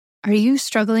Are you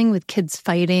struggling with kids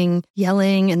fighting,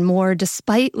 yelling, and more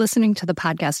despite listening to the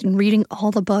podcast and reading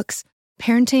all the books?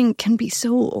 Parenting can be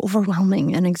so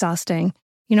overwhelming and exhausting.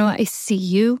 You know, I see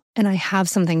you and I have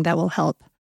something that will help.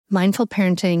 Mindful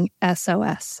Parenting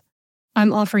SOS.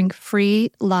 I'm offering free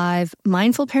live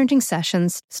mindful parenting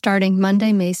sessions starting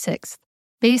Monday, May 6th.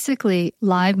 Basically,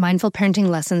 live mindful parenting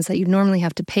lessons that you normally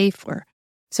have to pay for.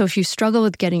 So if you struggle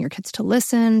with getting your kids to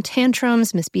listen,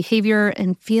 tantrums, misbehavior,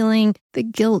 and feeling the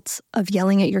guilt of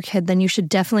yelling at your kid, then you should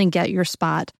definitely get your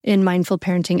spot in Mindful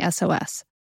Parenting SOS.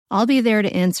 I'll be there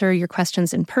to answer your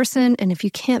questions in person, and if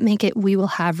you can't make it, we will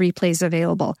have replays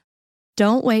available.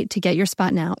 Don't wait to get your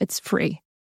spot now. It's free.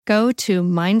 Go to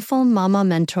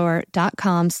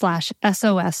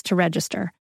mindfulmamamentor.com/SOS to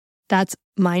register. That's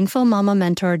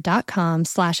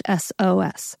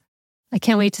mindfulmamamentor.com/SOS. I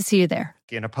can't wait to see you there.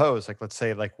 In a pose, like let's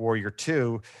say like Warrior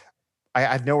 2, I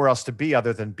had nowhere else to be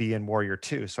other than be in Warrior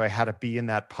 2. So I had to be in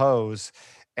that pose.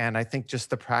 And I think just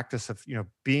the practice of,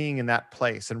 being in that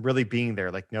place and really being there,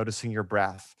 like noticing your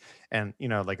breath and,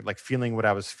 like feeling what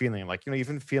I was feeling, like,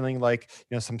 even feeling like,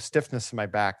 some stiffness in my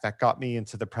back that got me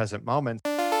into the present moment.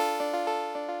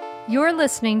 You're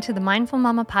listening to the Mindful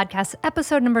Mama Podcast,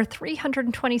 episode number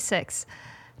 326.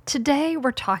 Today,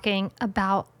 we're talking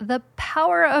about the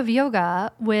power of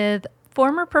yoga with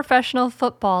former professional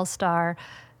football star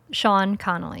Sean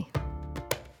Conley.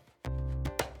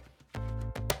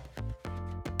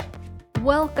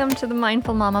 Welcome to the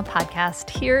Mindful Mama Podcast.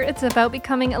 Here, it's about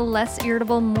becoming a less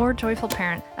irritable, more joyful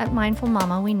parent. At Mindful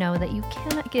Mama, we know that you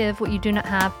cannot give what you do not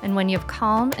have, and when you have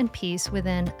calm and peace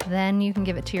within, then you can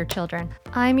give it to your children.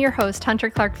 I'm your host,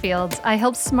 Hunter Clark Fields. I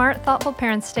help smart, thoughtful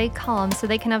parents stay calm so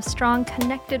they can have strong,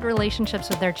 connected relationships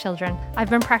with their children.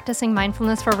 I've been practicing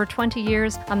mindfulness for over 20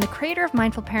 years. I'm the creator of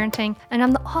Mindful Parenting, and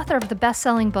I'm the author of the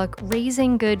best-selling book,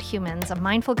 Raising Good Humans, a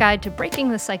mindful guide to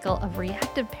breaking the cycle of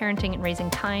reactive parenting and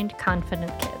raising kind, confident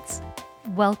kids.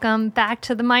 Welcome back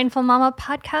to the Mindful Mama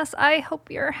Podcast. I hope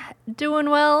you're doing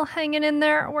well, hanging in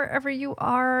there wherever you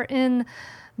are in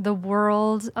the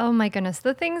world. Oh my goodness,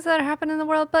 the things that happen in the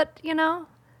world. But,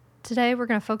 today we're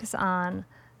going to focus on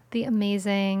the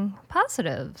amazing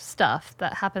positive stuff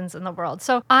that happens in the world.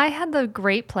 So I had the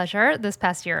great pleasure this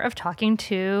past year of talking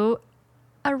to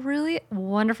a really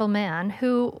wonderful man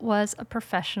who was a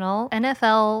professional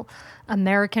NFL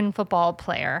American football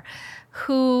player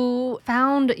who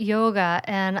found yoga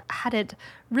and had it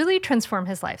really transform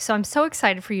his life. So I'm so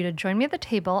excited for you to join me at the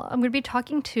table. I'm going to be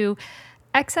talking to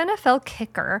ex-NFL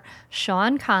kicker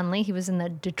Sean Conley. He was in the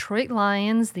Detroit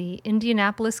Lions, the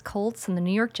Indianapolis Colts, and the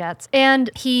New York Jets. And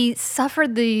he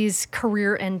suffered these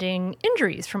career-ending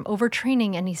injuries from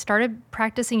overtraining, and he started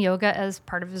practicing yoga as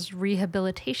part of his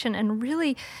rehabilitation. And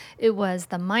really, it was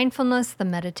the mindfulness, the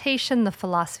meditation, the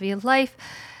philosophy of life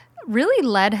really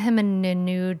led him in a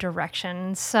new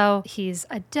direction. So he's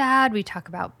a dad. We talk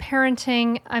about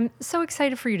parenting. I'm so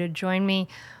excited for you to join me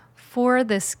for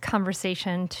this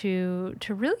conversation to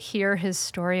really hear his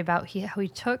story about how he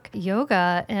took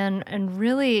yoga and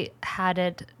really had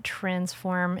it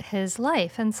transform his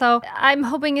life. And so I'm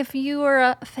hoping if you are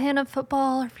a fan of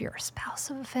football, or if you're a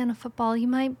spouse of a fan of football, you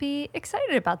might be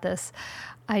excited about this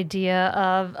idea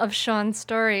of Sean's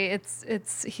story.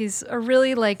 He's a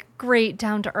really great,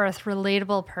 down-to-earth,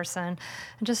 relatable person,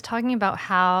 and just talking about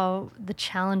how the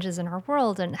challenges in our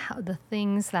world and how the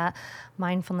things that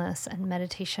mindfulness and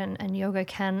meditation and yoga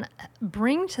can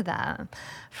bring to them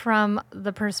from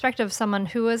the perspective of someone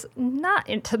who was not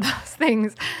into those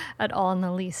things at all in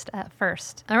the least at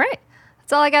first. All right,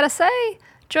 that's all I gotta say.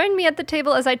 Join me at the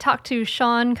table as I talk to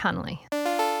Sean Conley.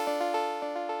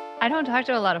 I don't talk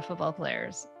to a lot of football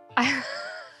players. I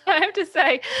have to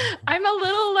say, I'm a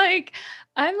little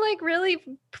I'm really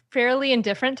fairly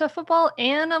indifferent to football,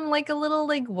 and I'm a little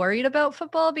worried about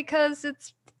football because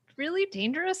it's really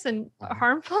dangerous and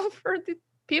harmful for the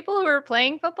people who are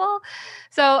playing football.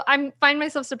 So I find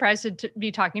myself surprised to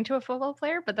be talking to a football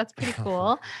player, but that's pretty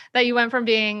cool that you went from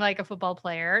being a football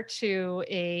player to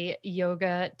a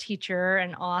yoga teacher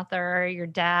and author, your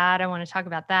dad. I want to talk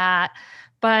about that.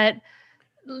 But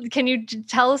can you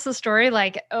tell us a story?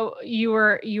 You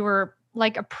were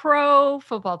like a pro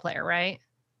football player, right?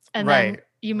 And right. Then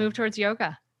you moved towards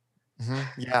yoga. Mm-hmm.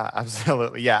 Yeah,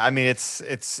 absolutely. Yeah. I mean,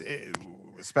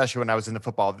 especially when I was in the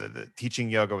football, the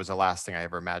teaching yoga was the last thing I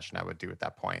ever imagined I would do at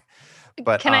that point.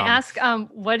 But can I ask,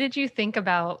 what did you think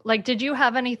about, did you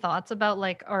have any thoughts about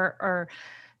or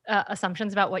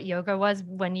assumptions about what yoga was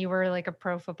when you were a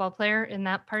pro football player in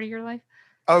that part of your life?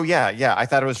 Oh yeah. I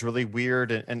thought it was really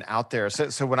weird and out there.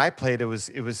 So when I played, it was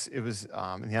in the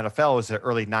NFL. It was the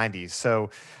early '90s. So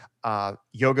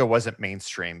yoga wasn't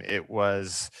mainstream. It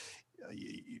was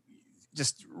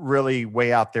just really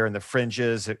way out there in the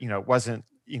fringes. It wasn't,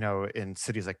 in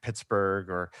cities like Pittsburgh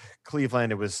or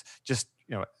Cleveland. It was just,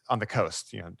 on the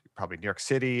coast, probably New York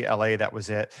City, LA, that was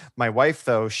it. My wife,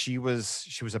 though, she was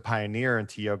a pioneer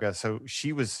into yoga. So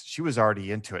she was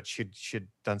already into it. She'd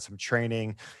done some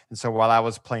training. And so while I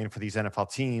was playing for these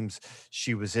NFL teams,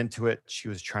 she was into it. She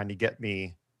was trying to get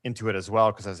me into it as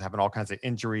well, because I was having all kinds of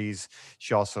injuries.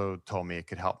 She also told me it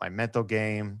could help my mental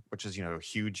game, which is, a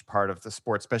huge part of the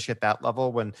sport, especially at that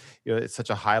level, when it's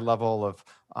such a high level of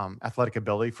athletic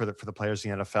ability for the players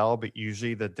in the NFL. But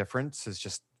usually the difference is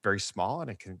just very small,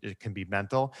 and it can be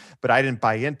mental. But I didn't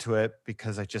buy into it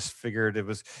because I just figured it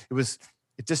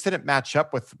just didn't match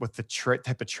up with the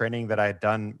type of training that I had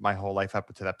done my whole life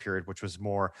up to that period, which was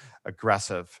more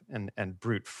aggressive and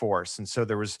brute force. And so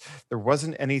there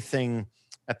wasn't anything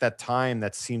at that time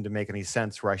that seemed to make any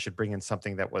sense where I should bring in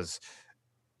something that was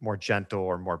more gentle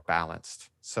or more balanced.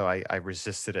 So I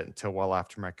resisted it until well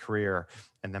after my career.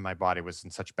 And then my body was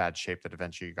in such bad shape that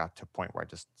eventually got to a point where I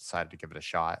just decided to give it a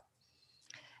shot.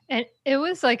 And it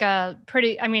was like a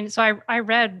pretty, I mean, so I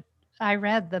read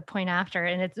the point after,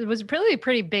 and it was really a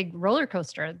pretty big roller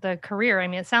coaster, the career. I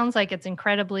mean, it sounds like it's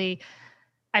incredibly,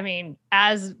 I mean,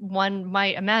 as one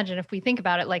might imagine, if we think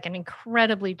about it, like an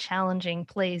incredibly challenging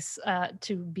place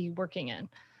to be working in.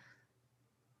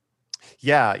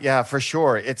 Yeah, for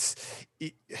sure.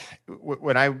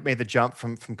 When I made the jump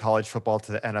from college football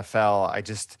to the NFL, I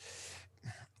just,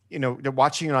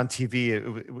 watching it on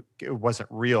TV, it wasn't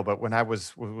real. But when I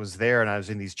was there and I was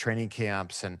in these training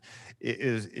camps, and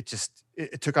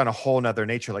it took on a whole nother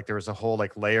nature. Like there was a whole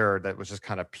layer that was just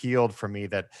kind of peeled from me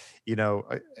that,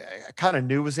 I kind of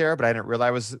knew was there, but I didn't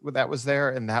realize that was there.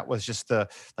 And that was just the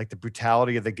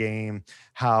brutality of the game,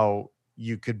 how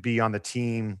you could be on the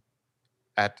team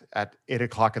at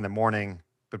 8:00 in the morning,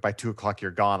 but by 2:00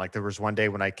 you're gone. Like there was one day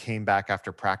when I came back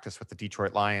after practice with the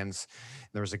Detroit Lions, and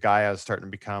there was a guy I was starting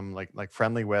to become like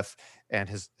friendly with, and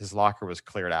his locker was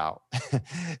cleared out.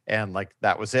 And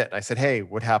that was it. I said, "Hey,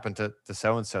 what happened to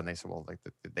so-and-so?" And they said, "Well,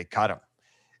 they cut him."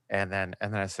 And then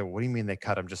I said, "What do you mean they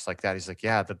cut him just like that?" He's like,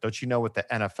 "Yeah, don't you know what the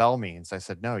NFL means?" I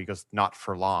said, "No." He goes, "Not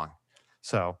for long."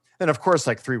 So then, of course,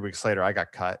 3 weeks later, I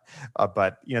got cut.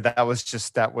 But that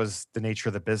was the nature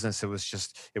of the business. It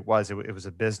was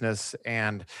a business,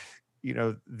 and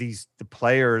the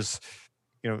players,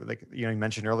 you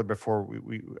mentioned earlier before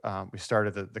we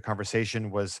started the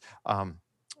conversation, was at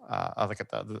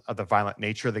the violent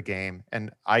nature of the game.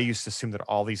 And I used to assume that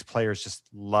all these players just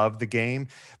loved the game,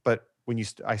 but when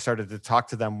I started to talk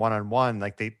to them one-on-one,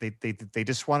 they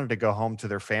just wanted to go home to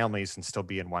their families and still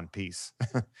be in one piece.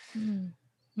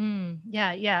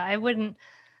 Yeah. I wouldn't,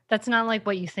 that's not like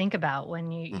what you think about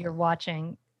when you're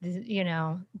watching,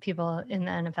 people in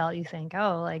the NFL. You think,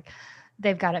 oh,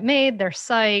 they've got it made. They're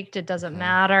psyched. It doesn't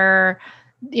matter.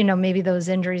 Maybe those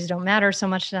injuries don't matter so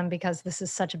much to them because this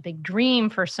is such a big dream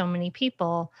for so many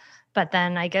people. But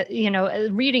then I get,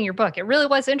 reading your book, it really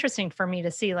was interesting for me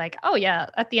to see oh yeah,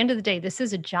 at the end of the day, this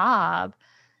is a job.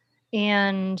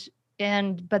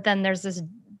 But then there's this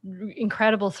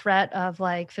incredible threat of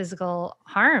physical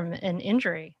harm and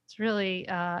injury. It's really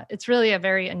a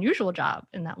very unusual job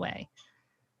in that way.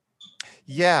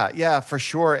 Yeah, for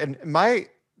sure. And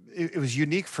it was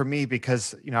unique for me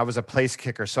because, I was a place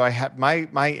kicker. So I had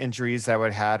my injuries that I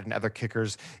would had and other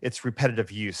kickers, it's repetitive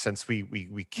use since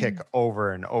we kick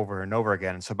over and over and over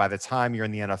again. And so by the time you're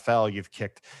in the NFL, you've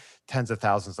kicked tens of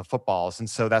thousands of footballs. And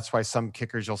so that's why some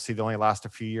kickers you'll see they only last a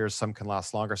few years. Some can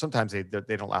last longer. Sometimes they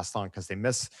don't last long because they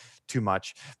miss too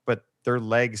much, but their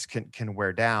legs can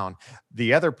wear down.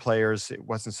 The other players, it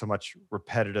wasn't so much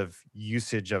repetitive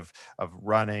usage of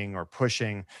running or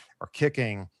pushing or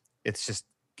kicking. It's just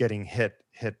getting hit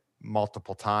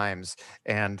multiple times.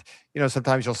 And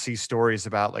sometimes you'll see stories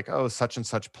about oh, such and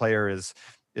such player is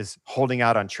holding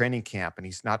out on training camp and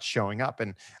he's not showing up,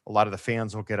 and a lot of the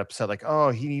fans will get upset oh,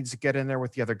 he needs to get in there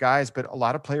with the other guys. But a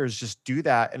lot of players just do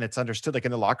that, and it's understood.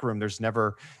 In the locker room, there's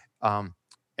never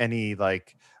any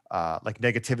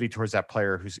negativity towards that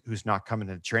player who's not coming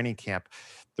to training camp.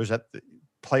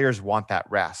 Players want that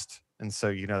rest. And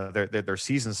so, their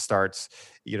season starts,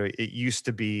 it used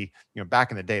to be,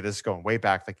 back in the day, this is going way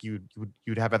back, you'd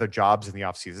have other jobs in the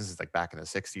off season. This is back in the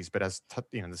 60s, but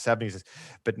in the 70s,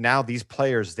 but now these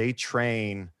players, they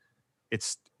train,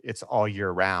 it's all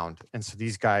year round. And so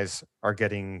these guys are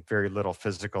getting very little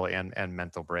physical and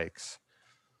mental breaks.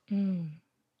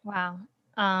 Wow.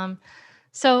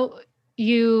 So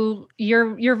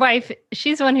your wife,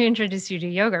 she's the one who introduced you to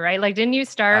yoga, right? Didn't you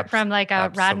start from a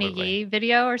Absolutely. Rodney Yee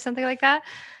video or something like that?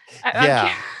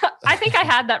 Yeah. I think I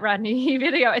had that Rodney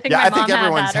video. I think Yeah, my I mom think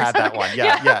everyone's had had that one.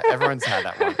 Yeah, everyone's had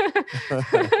that one.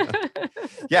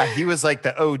 Yeah, he was like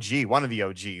the OG, one of the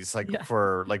OGs, like Yeah.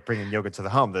 for like bringing yoga to the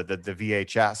home, the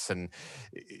VHS, and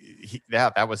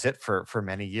that was it for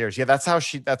many years. Yeah, that's how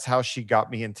she got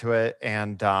me into it,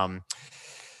 and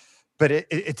but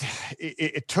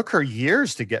it took her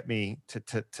years to get me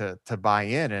to buy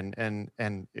in,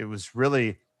 and it was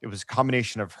a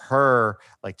combination of her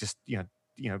like just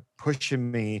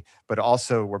pushing me, but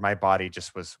also where my body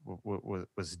just was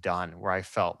done, where I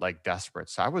felt like desperate.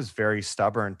 So I was very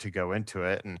stubborn to go into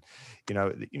it, and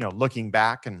looking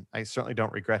back, and I certainly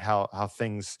don't regret how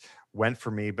things went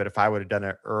for me. But if I would have done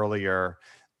it earlier,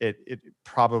 it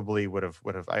probably I would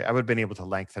have been able to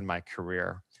lengthen my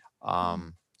career.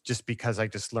 Just because I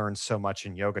just learned so much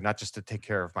in yoga, not just to take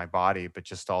care of my body, but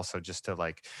just also just to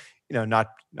like, not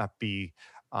be,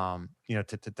 to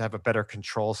have a better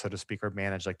control, so to speak, or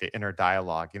manage like the inner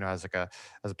dialogue, as a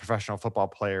professional football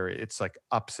player, it's like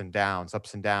ups and downs.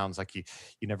 Like you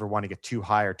never want to get too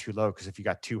high or too low. Cause if you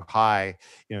got too high,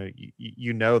 like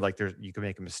you can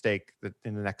make a mistake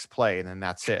in the next play, and then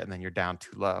that's it. And then you're down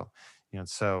too low,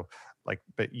 so like,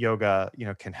 but yoga,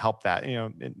 can help that,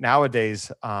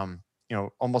 nowadays,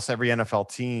 almost every NFL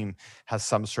team has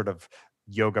some sort of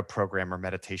yoga program or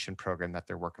meditation program that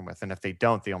they're working with. And if they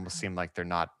don't, they almost seem like they're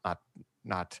not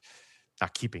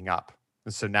keeping up.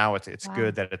 And so now it's Wow.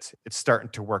 good that it's starting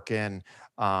to work in,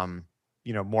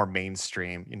 more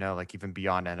mainstream, like even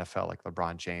beyond NFL, like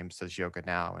LeBron James does yoga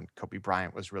now, and Kobe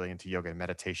Bryant was really into yoga and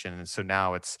meditation. And so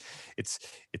now it's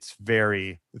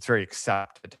very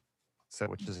accepted. So,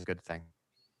 which is a good thing.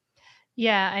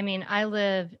 Yeah, I mean, I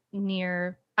live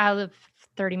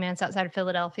 30 minutes outside of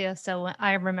Philadelphia, so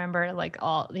I remember like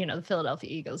all, the Philadelphia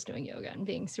Eagles doing yoga and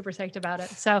being super psyched about it.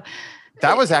 So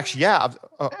that was actually, yeah.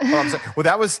 I'm sorry. Well,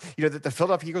 that was, the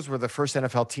Philadelphia Eagles were the first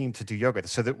NFL team to do yoga.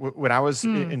 So that when I was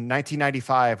in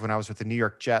 1995, when I was with the New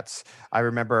York Jets, I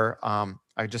remember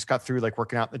I just got through like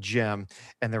working out in the gym,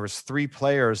 and there was 3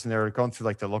 players, and they were going through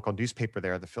like the local newspaper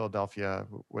there, the Philadelphia,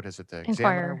 what is it? The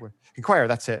Examiner? Inquirer,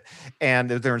 that's it. And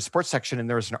they're in sports section, and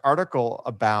there was an article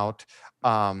about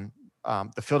the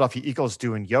Philadelphia Eagles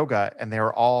doing yoga, and they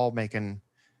were all making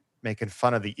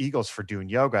fun of the Eagles for doing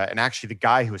yoga. And actually the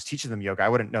guy who was teaching them yoga, I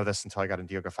wouldn't know this until I got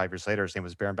into yoga 5 years later. His name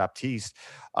was Baron Baptiste,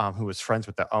 who was friends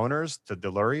with the owners, the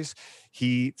Luries.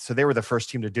 So they were the first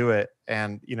team to do it.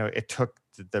 And, it took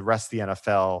the rest of the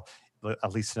NFL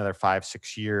at least another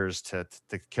 5-6 years to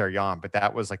carry on. But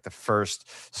that was like the first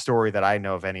story that I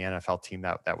know of any NFL team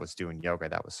that was doing yoga.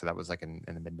 That was like in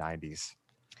the mid 90s.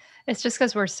 It's just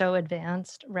because we're so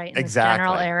advanced, right? In Exactly. This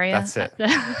general area. That's it.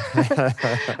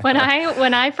 When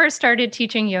I first started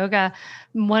teaching yoga,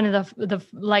 one of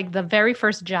the very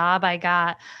first job I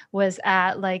got was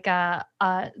at like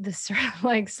this sort of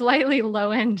like slightly low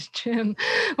end gym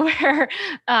where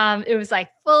it was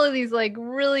like full of these like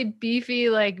really beefy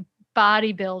like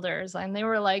bodybuilders, and they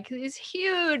were like these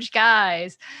huge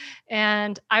guys,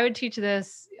 and I would teach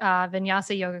this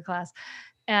vinyasa yoga class.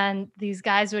 And these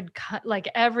guys would like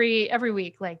every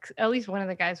week, like at least one of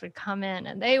the guys would come in,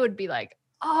 and they would be like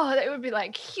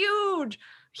huge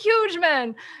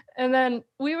men. And then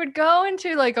we would go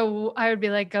into I would be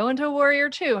like, go into warrior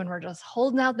 2, and we're just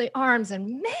holding out the arms,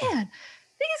 and man,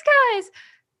 these guys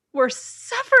were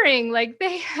suffering. Like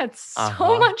they had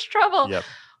so much trouble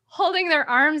holding their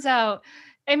arms out.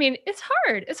 I mean, it's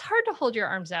hard. It's hard to hold your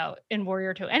arms out in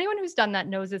warrior 2. Anyone who's done that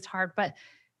knows it's hard, but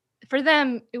for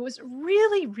them, it was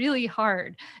really, really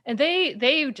hard. And they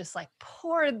just like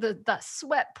poured the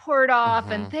sweat poured off,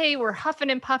 and they were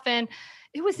huffing and puffing.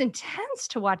 It was intense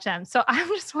to watch them. So I'm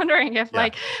just wondering if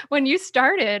like when you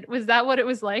started, was that what it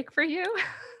was like for you?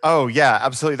 Oh yeah,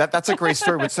 absolutely. That's a great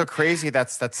story. What's so crazy?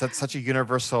 That's such a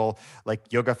universal like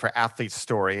yoga for athletes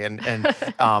story. And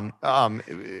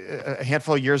a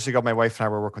handful of years ago, my wife and I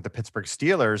were working with the Pittsburgh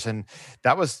Steelers, and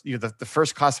that was the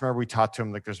first class. I remember we taught to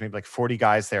them, like there's maybe like 40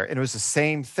 guys there, and it was the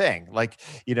same thing. Like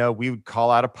we would call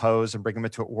out a pose and bring them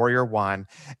into a warrior 1,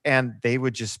 and they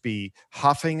would just be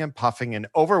huffing and puffing and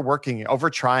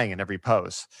overtrying in every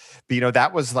pose. But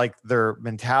that was like their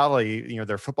mentality,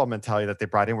 their football mentality that they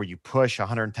brought in, where you push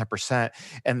 110%.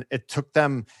 And it took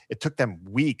them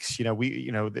weeks.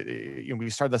 We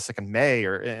started this like in May,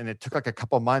 and it took like a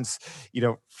couple months,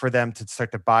 for them to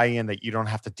start to buy in that you don't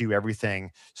have to do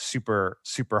everything super,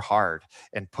 super hard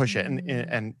and push it.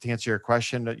 And to answer your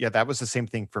question, yeah, that was the same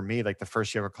thing for me. Like the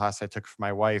first yoga class I took for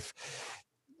my wife,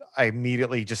 I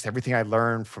immediately just everything I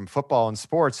learned from football and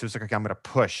sports, it was like, okay, I'm going to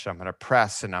push, I'm going to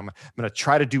press, and I'm going to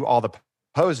try to do all the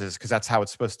poses, because that's how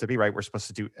it's supposed to be, right? We're supposed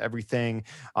to do everything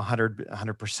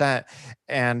 100%.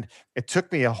 And it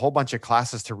took me a whole bunch of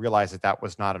classes to realize that that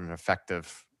was not an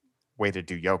effective way to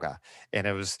do yoga. And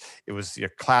it was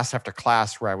class after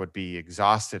class where I would be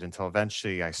exhausted until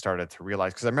eventually I started to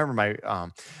realize, because I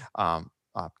remember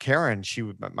Karen,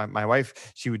 my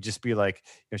wife, she would just be like,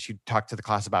 she'd talk to the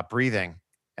class about breathing.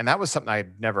 And that was something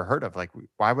I'd never heard of. Like,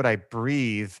 why would I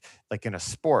breathe like in a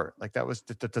sport? Like that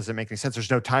doesn't make any sense. There's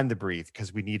no time to breathe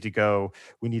because we need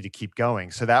to keep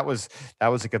going. So that was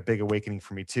like a big awakening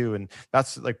for me too. And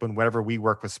that's like whenever we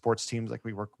work with sports teams, like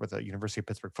we work with a University of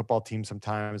Pittsburgh football team,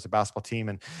 sometimes a basketball team,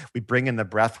 and we bring in the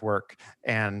breath work.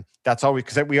 And that's always,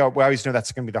 because we always know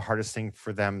that's going to be the hardest thing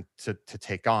for them to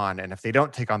take on. And if they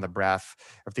don't take on the breath,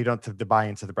 or if they don't to buy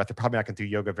into the breath, they're probably not going to do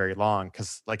yoga very long,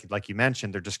 because like you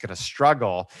mentioned, they're just going to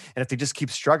struggle. And if they just keep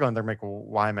struggling, they're like, well,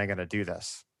 why am I going to do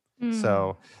this?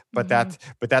 So, that's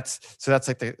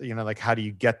like like, how do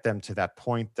you get them to that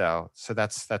point though? So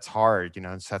that's hard,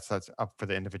 and so that's up for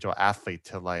the individual athlete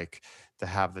to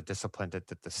have the discipline to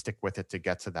stick with it to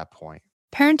get to that point.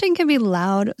 Parenting can be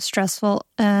loud, stressful,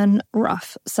 and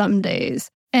rough some days.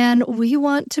 And we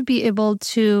want to be able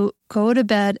to go to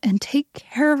bed and take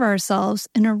care of ourselves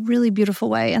in a really beautiful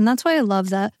way. And that's why I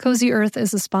love that Cozy Earth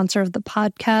is a sponsor of the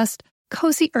podcast.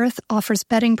 Cozy Earth offers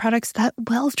bedding products that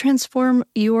will transform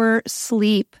your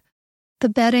sleep. The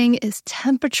bedding is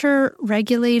temperature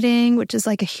regulating, which is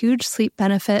like a huge sleep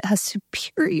benefit, has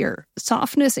superior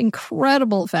softness,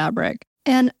 incredible fabric,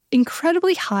 and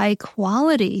incredibly high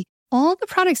quality. All the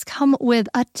products come with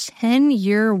a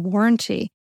 10-year warranty.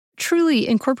 Truly,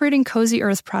 incorporating Cozy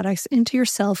Earth products into your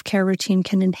self-care routine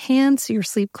can enhance your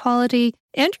sleep quality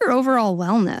and your overall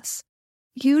wellness.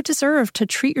 You deserve to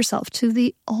treat yourself to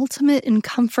the ultimate in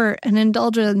comfort and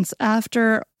indulgence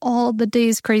after all the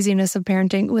day's craziness of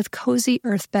parenting with Cozy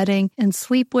Earth bedding and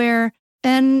sleepwear.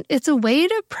 And it's a way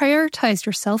to prioritize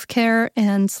your self-care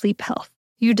and sleep health.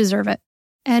 You deserve it.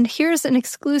 And here's an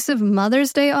exclusive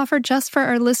Mother's Day offer just for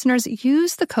our listeners.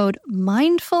 Use the code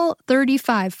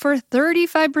MINDFUL35 for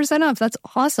 35% off. That's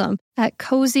awesome. At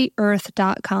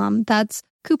CozyEarth.com. That's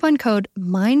coupon code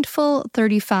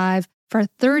MINDFUL35 for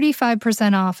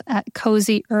 35% off at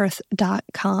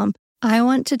CozyEarth.com. I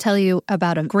want to tell you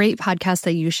about a great podcast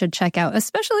that you should check out,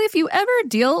 especially if you ever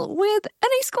deal with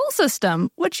any school system,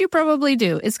 which you probably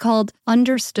do. It's called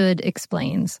Understood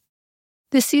Explains.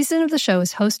 This season of the show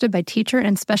is hosted by teacher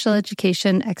and special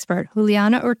education expert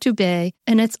Juliana Urtubey,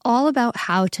 and it's all about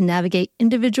how to navigate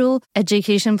individual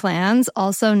education plans,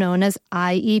 also known as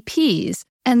IEPs.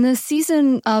 And this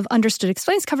season of Understood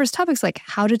Explains covers topics like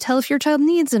how to tell if your child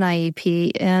needs an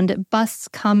IEP and busts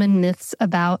common myths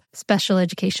about special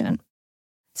education.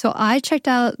 So I checked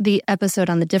out the episode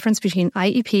on the difference between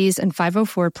IEPs and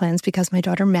 504 plans because my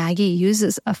daughter Maggie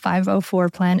uses a 504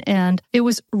 plan, and it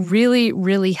was really,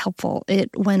 really helpful. It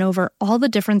went over all the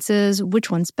differences, which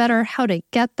one's better, how to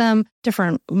get them,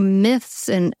 different myths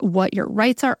and what your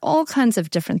rights are, all kinds of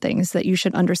different things that you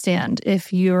should understand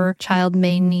if your child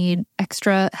may need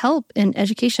extra help in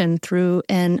education through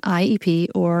an IEP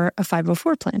or a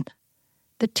 504 plan.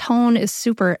 The tone is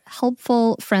super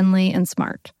helpful, friendly, and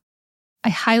smart. I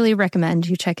highly recommend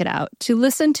you check it out. To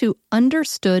listen to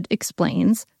Understood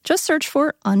Explains, just search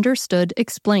for Understood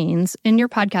Explains in your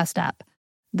podcast app.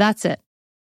 That's it.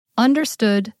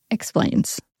 Understood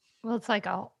Explains. Well, it's like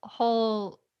a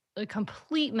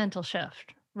complete mental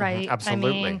shift, right?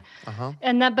 Absolutely.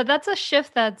 But that's a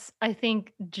shift that's, I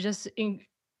think, just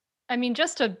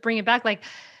to bring it back, like,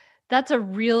 that's a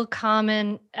real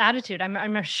common attitude.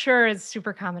 I'm sure it's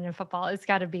super common in football. It's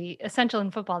got to be essential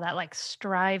in football, that like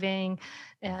striving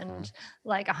and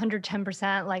like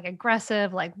 110%, like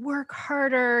aggressive, like work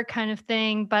harder kind of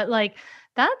thing. But like,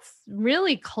 that's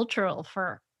really cultural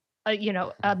for, at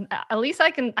least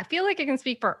I feel like I can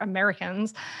speak for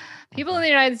Americans. People in the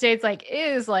United States, like,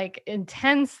 is like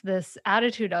intense, this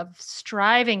attitude of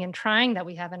striving and trying that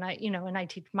we have. And I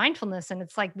teach mindfulness, and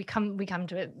it's like we come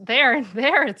to it there, and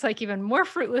there it's like even more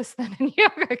fruitless than in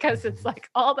yoga, because it's like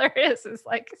all there is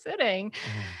like sitting.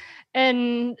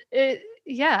 And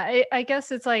I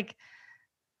guess it's like,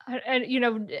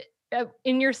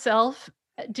 in yourself,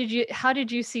 how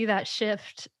did you see that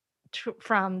shift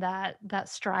from that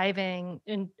striving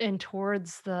and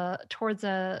towards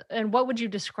and what would you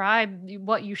describe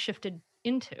what you shifted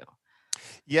into?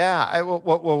 Yeah,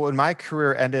 when my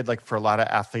career ended, like for a lot of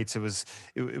athletes, it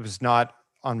was not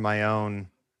on my own,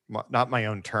 not my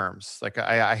own terms. Like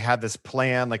I had this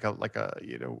plan, like a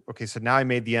okay, so now I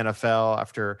made the NFL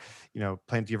after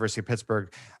playing at the University of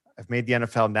Pittsburgh. I've made the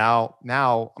NFL.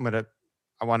 Now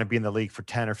I want to be in the league for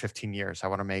 10 or 15 years. I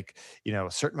want to make,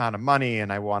 a certain amount of money,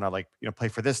 and I want to play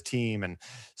for this team and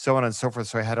so on and so forth.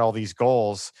 So I had all these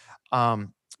goals.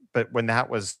 But when that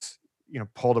was,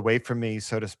 pulled away from me,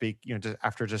 so to speak, just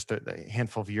after just a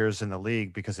handful of years in the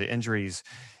league because of injuries,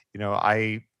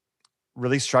 I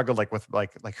really struggled with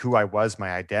who I was,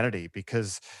 my identity,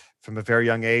 because from a very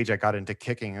young age I got into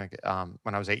kicking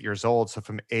when I was 8 years old. So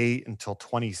from 8 until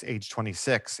age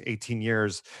 26, 18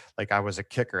 years, I was a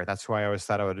kicker. That's who I always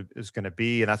thought was going to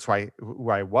be, and that's who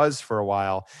I was for a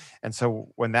while. And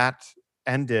so when that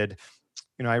ended,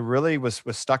 I really was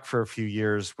stuck for a few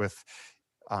years with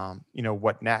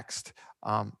what next.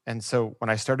 And so when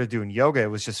I started doing yoga,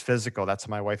 it was just physical. That's how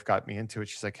my wife got me into it.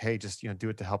 She's like, hey, just, do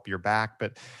it to help your back.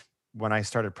 But when I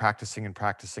started practicing and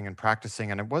practicing and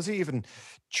practicing, and I wasn't even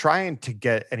trying to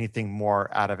get anything more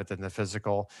out of it than the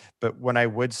physical, but when I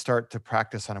would start to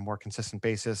practice on a more consistent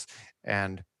basis,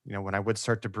 and when I would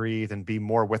start to breathe and be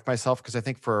more with myself, because I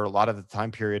think for a lot of the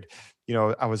time period,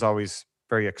 I was always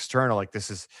very external. Like this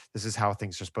is how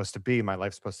things are supposed to be. My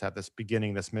life's supposed to have this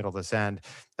beginning, this middle, this end.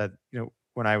 That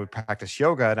when I would practice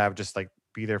yoga and I would just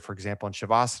be there, for example, in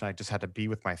Shavasana, I just had to be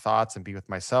with my thoughts and be with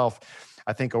myself.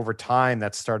 I think over time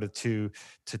that started to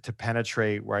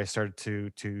penetrate, where I started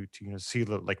to see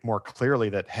more clearly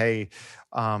that, hey,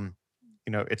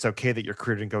 it's okay that your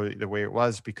career didn't go the way it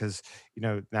was, because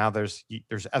now there's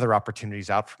other opportunities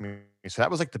out for me. So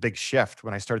that was the big shift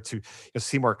when I started to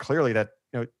see more clearly that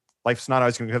life's not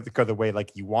always going to go the way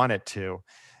you want it to.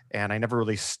 And I never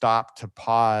really stopped to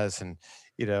pause and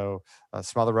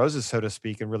smell the roses, so to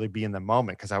speak, and really be in the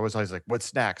moment, because I was always like,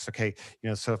 what's next? Okay,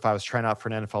 so if I was trying out for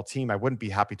an NFL team, I wouldn't be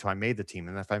happy till I made the team.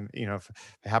 And if I'm, if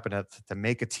I happen to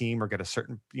make a team or get a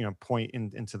certain point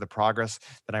into the progress,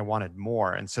 then I wanted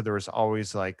more. And so there was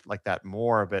always like that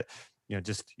more. But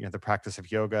just the practice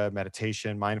of yoga,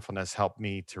 meditation, mindfulness helped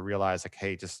me to realize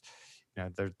hey, just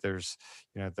there's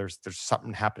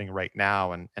something happening right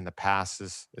now, and the past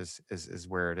is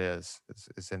where it is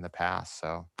in the past.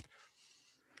 So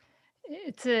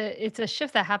it's a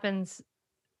shift that happens.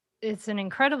 It's an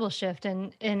incredible shift,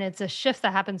 and it's a shift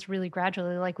that happens really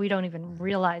gradually. We don't even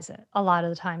realize it a lot of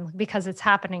the time because it's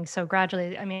happening so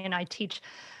gradually. I mean, I teach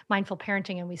mindful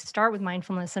parenting, and we start with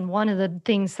mindfulness, and one of the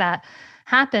things that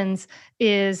happens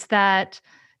is that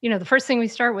the first thing we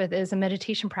start with is a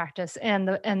meditation practice, and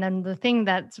then the thing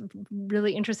that's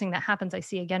really interesting that happens, I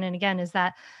see again and again, is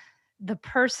that the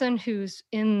person who's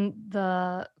in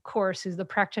the course, who's the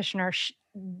practitioner,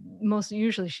 most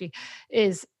usually she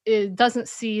doesn't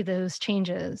see those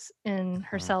changes in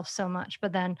herself so much,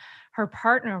 but then her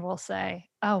partner will say,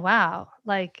 oh wow,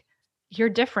 you're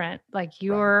different,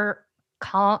 you're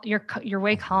calm, you're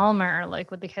way calmer,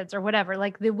 with the kids or whatever.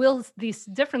 These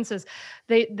differences,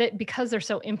 they because they're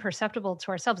so imperceptible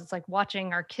to ourselves, it's like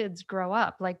watching our kids grow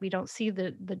up. We don't see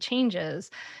the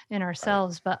changes in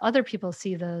ourselves, but other people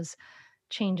see those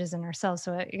changes in ourselves.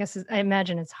 So I guess I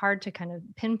imagine it's hard to kind of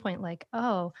pinpoint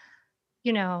oh,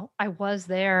 I was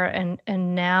there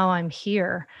and now I'm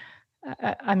here.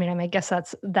 I mean, I guess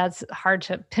that's hard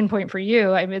to pinpoint for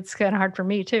you. I mean, it's kind of hard for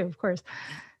me too, of course.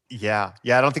 Yeah.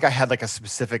 I don't think I had a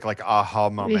specific aha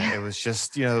moment. Yeah. It was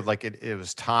just it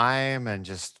was time, and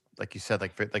just like you said,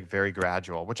 very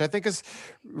gradual, which I think is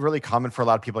really common for a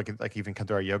lot of people. Even come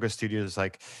to our yoga studios,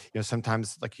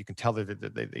 sometimes you can tell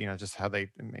that they just how they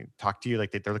talk to you,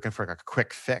 they're looking for a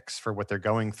quick fix for what they're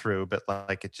going through, but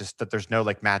it's just that there's no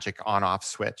magic on off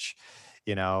switch,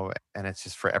 and it's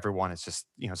just for everyone. It's just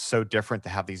so different to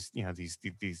have these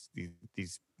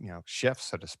these shifts,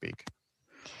 so to speak.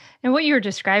 And what you were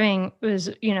describing was,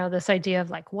 this idea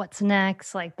of what's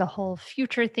next, the whole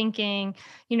future thinking.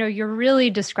 You're really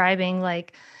describing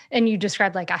and you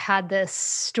described I had this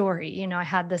story, I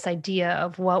had this idea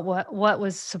of what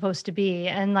was supposed to be.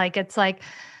 And it's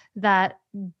that,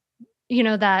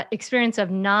 that experience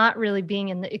of not really being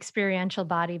in the experiential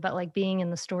body, but being in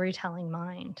the storytelling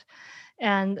mind,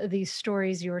 and these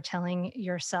stories you were telling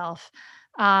yourself.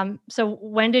 So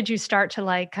when did you start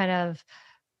to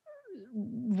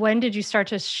when did you start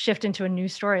to shift into a new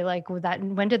story? With that,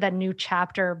 when did that new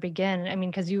chapter begin? I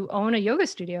mean, because you own a yoga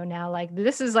studio now,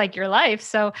 this is your life.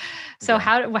 So Yeah.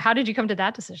 how did you come to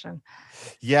that decision?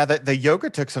 Yeah, the yoga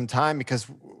took some time, because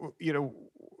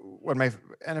when my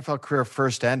NFL career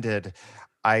first ended,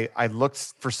 I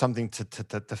looked for something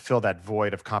to fill that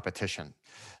void of competition.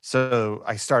 So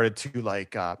I started to try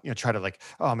to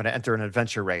oh, I'm going to enter an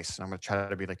adventure race, and I'm going to try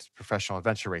to be a professional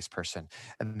adventure race person.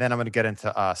 And then I'm going to get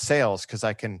into sales, because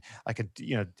I can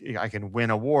win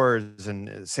awards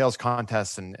and sales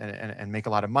contests and make a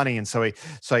lot of money. And so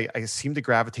I seemed to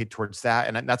gravitate towards that.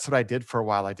 And that's what I did for a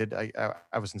while.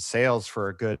 I was in sales for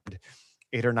a good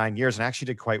 8 or 9 years, and I actually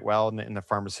did quite well in the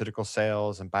pharmaceutical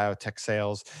sales and biotech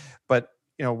sales. But,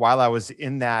 while I was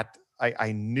in that,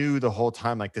 I knew the whole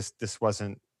time, like this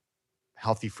wasn't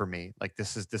healthy for me. Like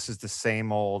this is the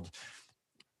same old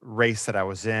race that I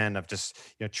was in of just,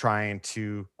 trying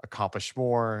to accomplish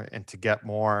more and to get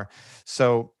more.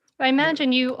 So, I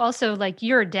imagine you also, like,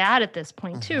 you're a dad at this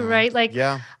point too, right? Like,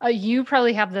 yeah. you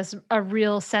probably have a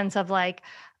real sense of like,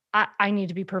 I need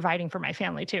to be providing for my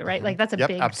family too, right? Like that's a Yep,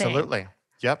 big thing. absolutely.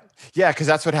 Yep. Yeah, because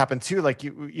that's what happened too. Like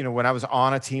when I was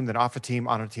on a team, then off a team,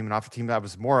 on a team, and off a team, I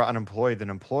was more unemployed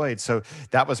than employed. So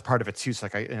that was part of it too. So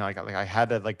like I had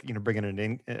to bring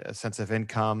in a sense of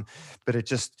income, but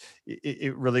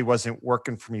it really wasn't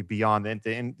working for me beyond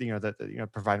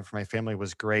providing for my family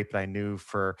was great, but I knew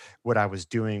for what I was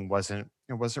doing wasn't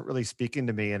really speaking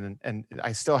to me, and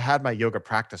I still had my yoga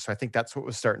practice. So I think that's what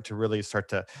was starting to really start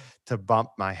to bump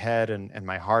my head and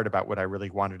my heart about what I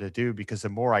really wanted to do, because the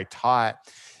more I taught,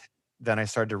 then I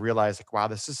started to realize like, wow,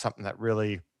 this is something that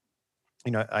really,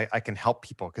 I can help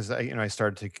people, because I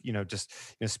started to, just,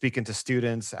 speaking to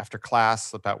students after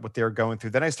class about what they were going through.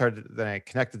 Then I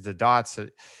connected the dots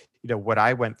that, what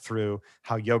I went through,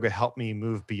 how yoga helped me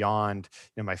move beyond,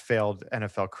 my failed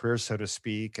NFL career, so to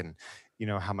speak. And,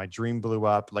 how my dream blew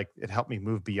up, like it helped me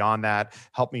move beyond that,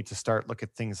 helped me to start look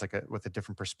at things like with a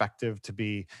different perspective, to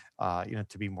be,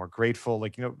 to be more grateful.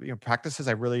 Like, practices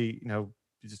I really,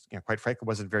 just, quite frankly,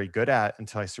 wasn't very good at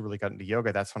until I really got into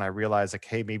yoga. That's when I realized like,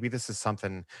 hey, maybe this is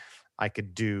something I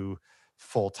could do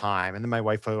full time. And then my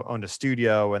wife owned a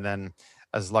studio, and then,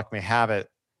 as luck may have it,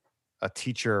 a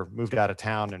teacher moved out of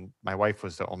town, and my wife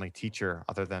was the only teacher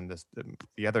other than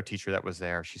the other teacher that was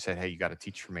there. She said, hey, you got to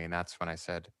teach for me. And that's when I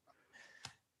said,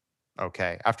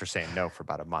 okay, after saying no for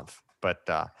about a month. But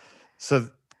so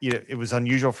it was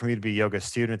unusual for me to be a yoga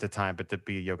student at the time, but to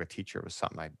be a yoga teacher was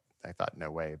something I thought, no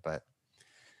way. But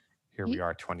here we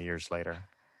are 20 years later.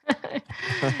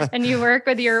 And you work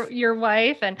with your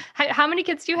wife, and how many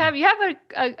kids do you have? You have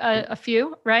a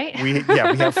few, right? We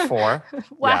have 4.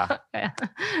 Wow. Yeah.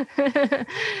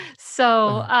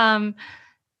 So I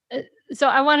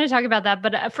want to talk about that,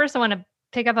 but first I want to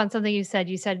pick up on something you said.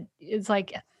 You said it's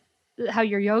like how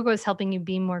your yoga is helping you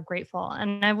be more grateful,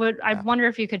 and I wonder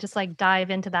if you could just like dive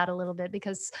into that a little bit,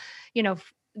 because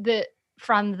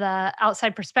from the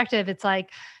outside perspective, it's like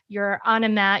you're on a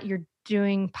mat, you're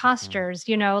doing postures,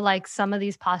 like some of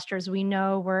these postures we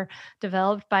know were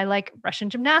developed by like Russian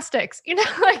gymnastics,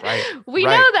 like we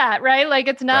know that, right? Like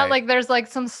it's not like there's like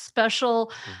some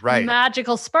special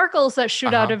magical sparkles that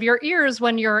shoot out of your ears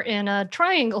when you're in a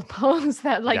triangle pose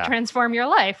that like transform your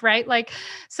life, right? Like,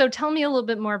 so tell me a little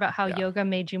bit more about how yoga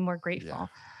made you more grateful.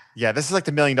 Yeah, this is like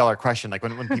the $1 million question. Like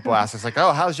when people ask us like,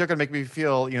 oh, how's yoga gonna make me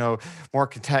feel, more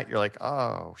content? You're like,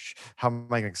 oh, how am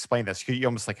I gonna explain this? You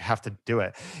almost like have to do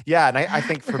it. Yeah. And I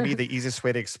think for me, the easiest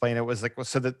way to explain it was like,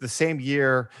 so the same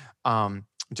year,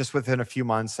 just within a few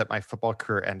months that my football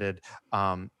career ended,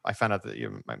 I found out that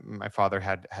my father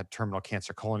had terminal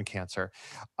cancer, colon cancer.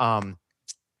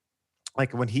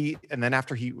 Like and then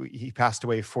after he passed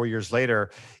away 4 years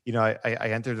later, I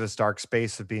entered this dark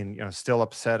space of being, still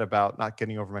upset about not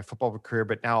getting over my football career,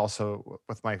 but now also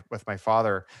with my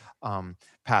father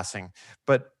passing.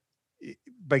 But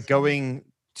by going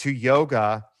to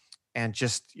yoga and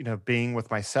just, being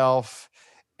with myself,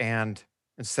 and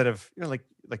instead of, like,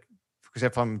 because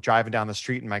if I'm driving down the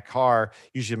street in my car,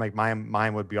 usually my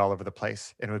mind would be all over the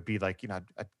place, and it would be like,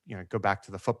 I'd go back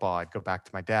to the football, I'd go back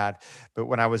to my dad. But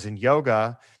when I was in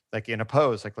yoga, like in a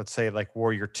pose, like let's say like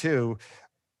Warrior 2,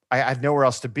 I had nowhere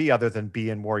else to be other than be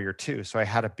in Warrior 2. So I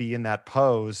had to be in that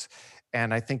pose.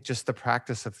 And I think just the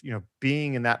practice of,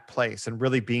 being in that place and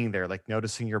really being there, like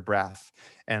noticing your breath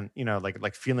and,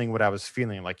 like feeling what I was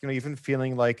feeling, like, even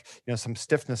feeling like, some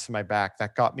stiffness in my back,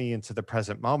 that got me into the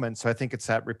present moment. So I think it's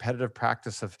that repetitive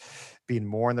practice of being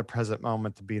more in the present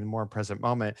moment, to being more in present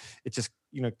moment. It just,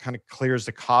 kind of clears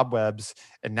the cobwebs.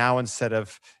 And now instead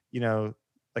of,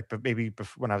 but maybe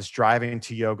when I was driving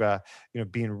to yoga,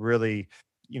 being really,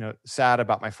 sad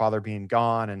about my father being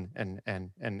gone and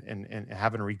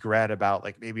having regret about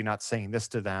like maybe not saying this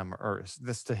to them or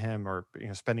this to him, or,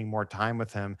 spending more time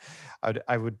with him,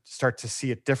 I would start to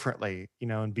see it differently,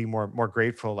 and be more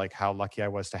grateful, like how lucky I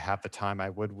was to have the time I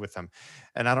would with him.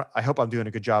 And I hope I'm doing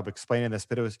a good job explaining this,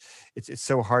 but it's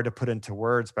so hard to put into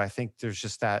words, but I think there's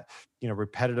just that,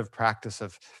 repetitive practice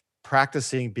of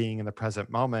practicing being in the present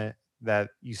moment that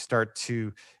it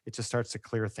just starts to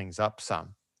clear things up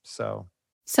some.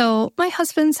 So my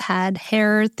husband's had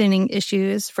hair thinning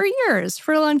issues for years,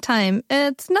 for a long time.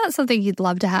 It's not something he'd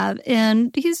love to have,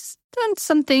 and he's done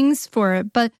some things for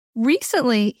it. But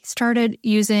recently, he started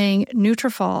using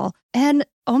Nutrafol, and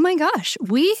Oh my gosh,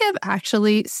 we have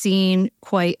actually seen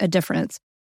quite a difference.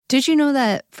 Did you know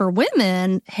that for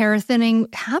women, hair thinning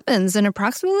happens in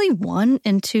approximately 1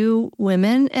 in 2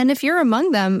 women? And if you're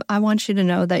among them, I want you to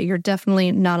know that you're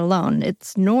definitely not alone.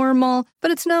 It's normal, but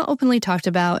it's not openly talked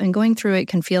about, and going through it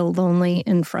can feel lonely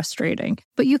and frustrating.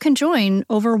 But you can join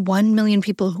over 1 million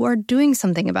people who are doing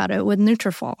something about it with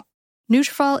Nutrafol.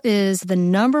 Nutrafol is the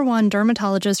 #1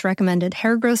 dermatologist-recommended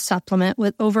hair growth supplement,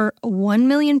 with over 1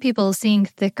 million people seeing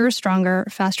thicker, stronger,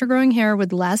 faster-growing hair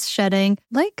with less shedding,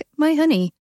 like my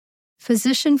honey.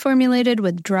 Physician-formulated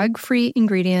with drug-free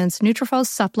ingredients, Nutrafol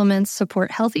supplements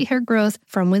support healthy hair growth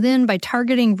from within by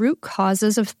targeting root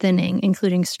causes of thinning,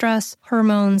 including stress,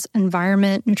 hormones,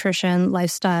 environment, nutrition,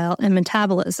 lifestyle, and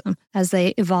metabolism, as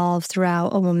they evolve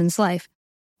throughout a woman's life.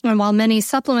 And while many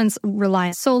supplements rely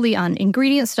solely on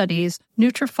ingredient studies,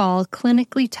 Nutrafol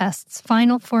clinically tests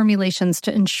final formulations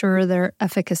to ensure their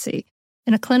efficacy.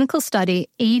 In a clinical study,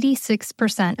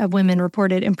 86% of women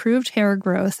reported improved hair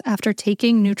growth after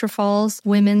taking Nutrafol's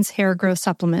women's hair growth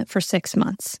supplement for 6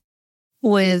 months.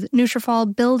 With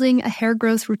Nutrafol, building a hair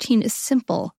growth routine is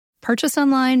simple. Purchase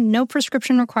online, no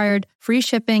prescription required, free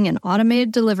shipping, and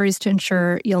automated deliveries to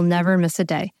ensure you'll never miss a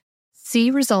day.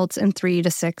 See results in 3 to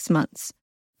 6 months.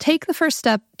 Take the first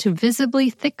step to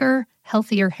visibly thicker,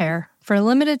 healthier hair. For a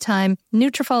limited time,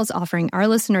 Nutrafol is offering our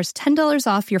listeners $10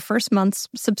 off your first month's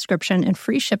subscription and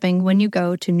free shipping when you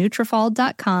go to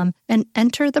Nutrafol.com and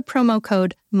enter the promo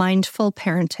code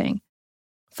MindfulParenting.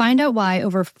 Find out why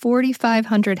over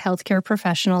 4,500 healthcare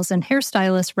professionals and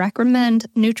hairstylists recommend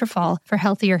Nutrafol for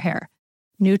healthier hair.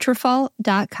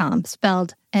 Nutrafol.com,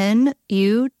 spelled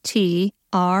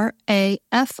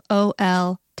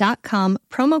Nutrafol.com,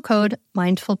 promo code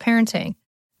Mindful Parenting.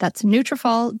 That's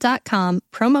Nutrafol.com,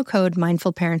 promo code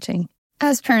Mindful Parenting.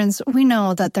 As parents, we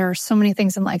know that there are so many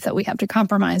things in life that we have to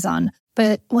compromise on.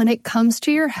 But when it comes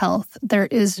to your health, there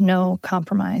is no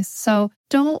compromise. So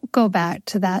don't go back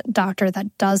to that doctor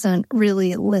that doesn't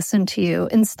really listen to you.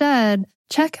 Instead,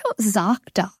 check out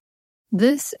ZocDoc.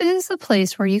 This is a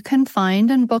place where you can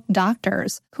find and book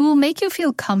doctors who will make you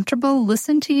feel comfortable,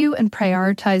 listen to you, and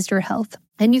prioritize your health.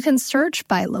 And you can search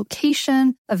by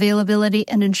location, availability,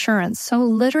 and insurance. So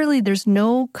literally, there's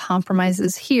no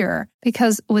compromises here,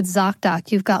 because with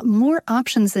ZocDoc, you've got more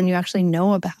options than you actually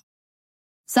know about.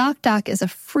 ZocDoc is a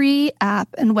free app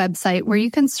and website where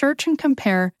you can search and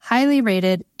compare highly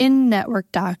rated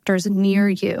in-network doctors near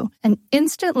you and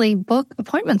instantly book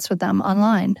appointments with them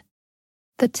online.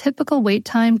 The typical wait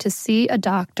time to see a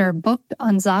doctor booked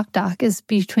on ZocDoc is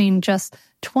between just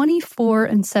 24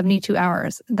 and 72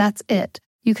 hours. That's it.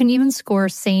 You can even score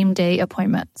same-day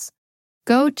appointments.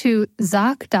 Go to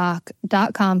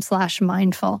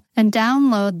ZocDoc.com/mindful and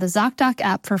download the ZocDoc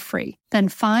app for free. Then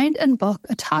find and book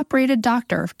a top-rated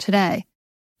doctor today.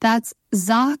 That's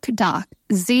ZocDoc,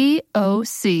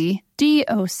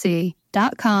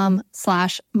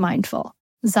 ZocDoc.com/mindful.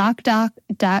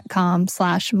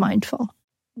 ZocDoc.com/mindful.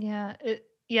 Yeah, it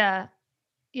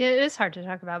is hard to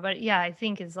talk about, but yeah, I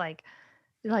think is like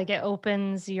it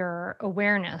opens your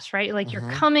awareness, right? Like you're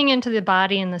coming into the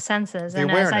body and the senses. The and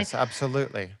awareness,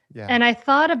 absolutely. Yeah. And as I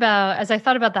thought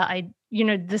about that,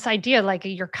 this idea, like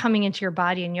you're coming into your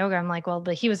body in yoga, I'm like, well,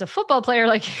 but he was a football player,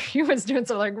 like he was doing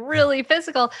something like really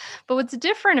physical. But what's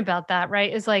different about that,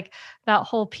 right, is like that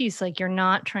whole piece, like you're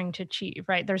not trying to achieve,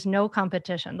 right? There's no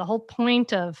competition. The whole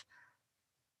point of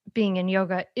being in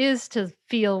yoga is to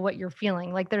feel what you're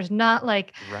feeling. Like there's not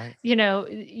like, Right.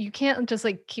 You can't just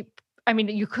like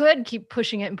you could keep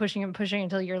pushing it and pushing it and pushing it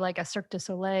until you're like a Cirque du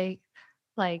Soleil,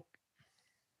 like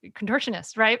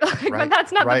contortionist, right? But Right.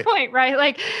 that's not Right. the point, right?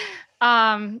 Like,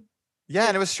 Yeah,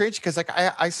 and it was strange because like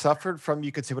I suffered from,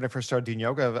 you could see when I first started doing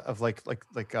yoga, of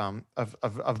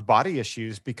of body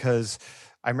issues, because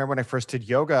I remember when I first did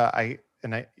yoga, I'd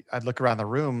look around the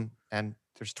room and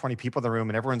there's 20 people in the room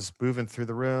and everyone's moving through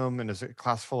the room, and there's a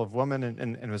class full of women,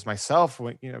 and it was myself,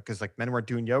 because like men weren't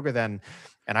doing yoga then,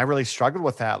 and I really struggled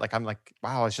with that. Like I'm like,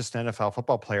 wow, I was just an NFL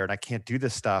football player and I can't do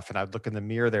this stuff. And I'd look in the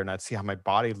mirror there and I'd see how my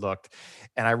body looked,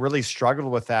 and I really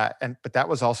struggled with that. But that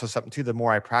was also something too. The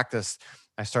more I practiced,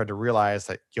 I started to realize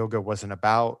that yoga wasn't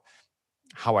about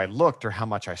how I looked or how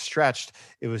much I stretched.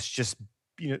 It was just,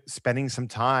 spending some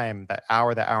time, that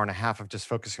hour and a half of just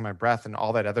focusing my breath, and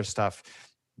all that other stuff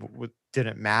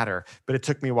didn't matter. But it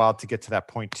took me a while to get to that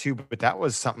point too. But that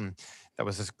was something that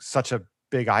was such a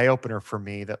big eye opener for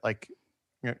me, that I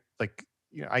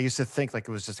used to think like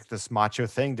it was just this macho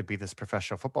thing to be this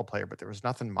professional football player, but there was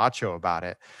nothing macho about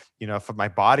it. If my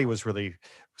body was really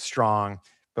strong,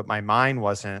 but my mind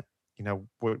wasn't, I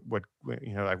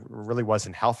really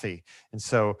wasn't healthy. And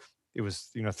so it was,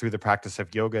 through the practice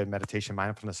of yoga and meditation,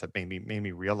 mindfulness that made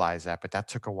me realize that. But that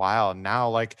took a while. And now,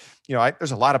 like,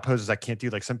 there's a lot of poses I can't do.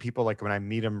 Like some people, like when I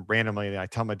meet them randomly and I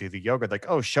tell them I do the yoga, like,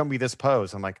 oh, show me this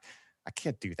pose. I'm like, I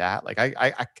can't do that. Like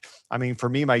I mean, for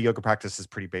me, my yoga practice is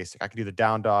pretty basic. I can do the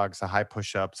down dogs, the high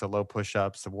push-ups, the low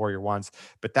push-ups, the warrior ones,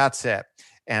 but that's it.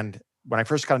 And when I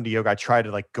first got into yoga, I tried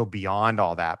to like go beyond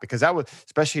all that, because that was,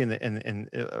 especially in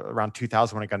around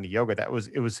 2000 when I got into yoga,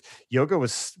 yoga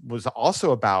was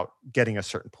also about getting a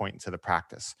certain point into the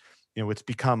practice. It's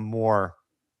become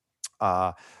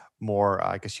uh, more,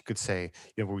 I guess you could say,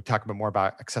 we talk about more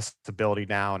about accessibility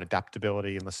now and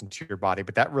adaptability and listen to your body,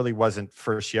 but that really wasn't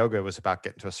first yoga. It was about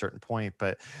getting to a certain point.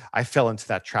 But I fell into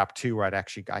that trap too, where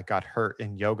I got hurt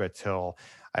in yoga till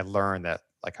I learned that,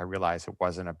 like, I realized it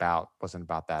wasn't about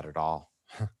that at all.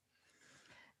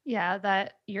 Yeah,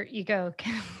 that your ego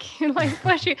can like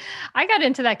push you. I got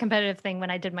into that competitive thing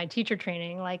when I did my teacher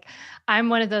training. Like I'm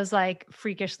one of those like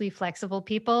freakishly flexible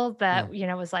people that,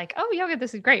 Mm. was like, oh, yoga,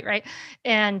 this is great, right?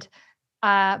 And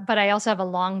but I also have a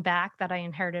long back that I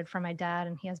inherited from my dad,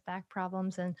 and he has back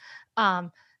problems. And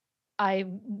um I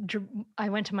I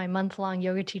went to my month-long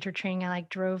yoga teacher training. I like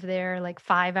drove there like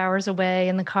 5 hours away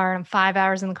in the car. I'm 5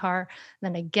 hours in the car.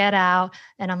 Then I get out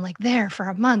and I'm like there for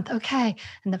a month. Okay.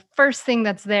 And the first thing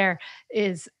that's there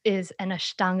is an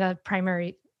Ashtanga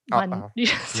primary one. Uh-oh.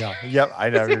 Yeah. Yep. I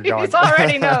know where you're He's going.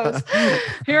 already knows.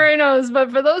 He already knows.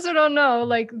 But for those who don't know,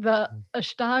 like the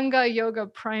Ashtanga yoga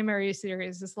primary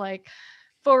series is like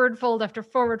forward fold after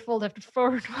forward fold after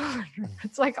forward fold.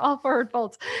 It's like all forward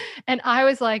folds. And I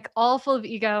was like all full of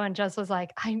ego and just was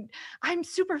like, I'm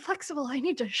super flexible. I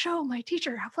need to show my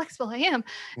teacher how flexible I am.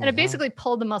 And I Mhm. basically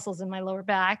pulled the muscles in my lower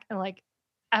back and like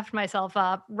effed myself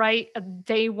up right at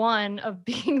day one of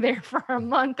being there for a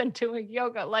month and doing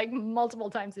yoga like multiple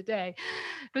times a day.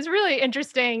 It was a really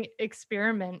interesting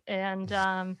experiment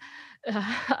uh,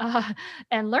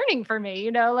 and learning for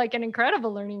me, like an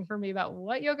incredible learning for me about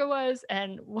what yoga was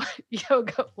and what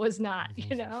yoga was not.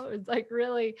 It's like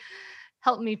really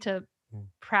helped me to Mhm.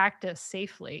 practice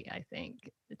safely, I think,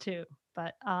 too.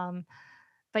 But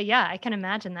but yeah, I can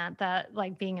imagine that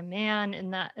like being a man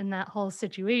in that whole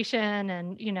situation,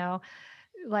 and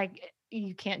like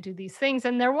you can't do these things.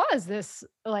 And there was this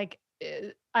like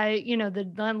the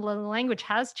language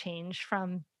has changed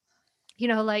from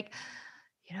like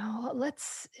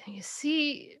let's you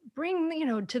see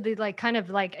bring to the like kind of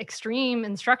like extreme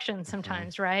instruction Mhm.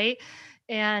 sometimes, right?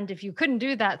 And if you couldn't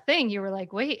do that thing, you were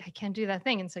like, wait, I can't do that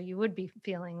thing. And so you would be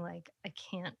feeling like, I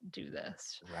can't do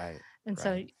this. Right. And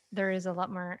so Right. there is a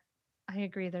lot more, I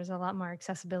agree, there's a lot more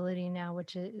accessibility now,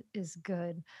 which is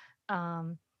good.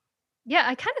 um yeah,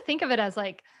 I kind of think of it as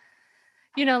like,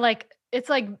 like it's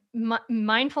like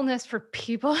mindfulness for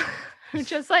people who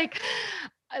just like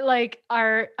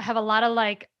are have a lot of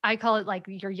like, I call it like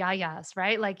your yayas,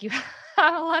 right? Like you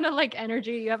have a lot of like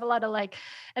energy, you have a lot of like,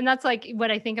 and that's like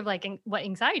what I think of like what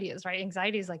anxiety is, right?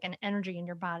 Anxiety is like an energy in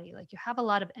your body. Like you have a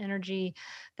lot of energy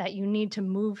that you need to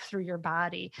move through your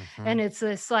body. And Mhm. it's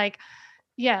this like,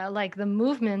 yeah, like the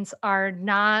movements are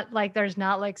not like, there's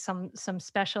not like some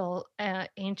special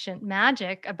ancient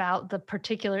magic about the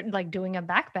particular, like doing a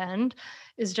back bend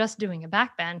is just doing a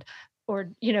back bend, or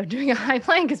doing a high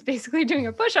plank is basically doing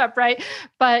a push up, right?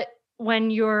 But when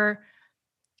you're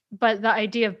but the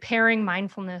idea of pairing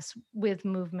mindfulness with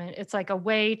movement, it's like a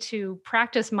way to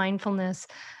practice mindfulness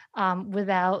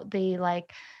without the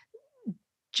like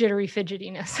jittery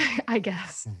fidgetiness, I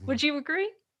guess. Mhm. Would you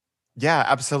agree? Yeah,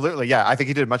 absolutely. Yeah, I think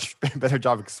he did a much better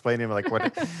job explaining like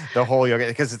what the whole yoga,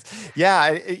 because it's,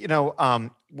 yeah,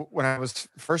 when I was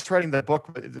first writing the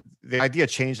book, the idea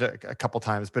changed a couple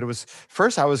times, but it was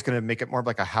first I was going to make it more of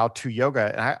like a how-to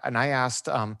yoga, and I asked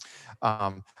um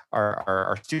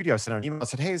our studio, sent an email,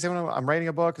 said, hey, is anyone, I'm writing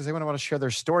a book, does anyone want to share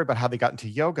their story about how they got into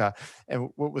yoga? And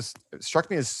what was struck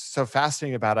me as so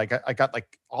fascinating about it, I got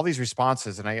like all these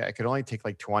responses, and I could only take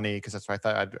like 20 because that's what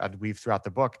I thought I'd weave throughout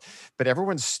the book. But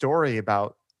everyone's story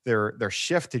about their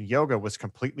shift in yoga was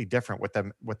completely different, what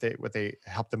they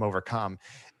helped them overcome.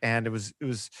 And it was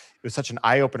such an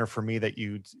eye opener for me that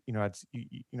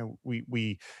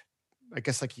we I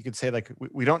guess, like, you could say, like,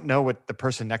 we don't know what the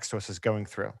person next to us is going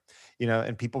through,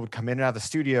 and people would come in and out of the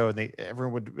studio and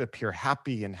everyone would appear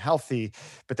happy and healthy.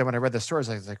 But then when I read the stories,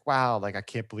 I was like, wow, like, I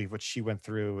can't believe what she went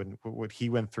through and what he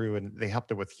went through. And they helped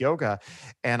her with yoga.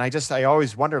 And I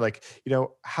always wonder, like,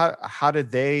 how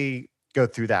did they go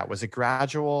through that? Was it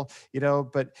gradual?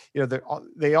 But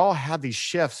they all had these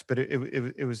shifts, but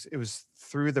it was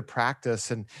through the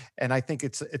practice. And I think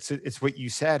it's what you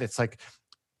said. It's like,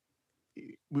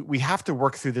 we have to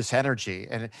work through this energy.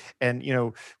 And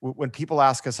when people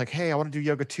ask us like, hey, I want to do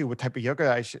yoga too, what type of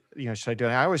yoga should I do?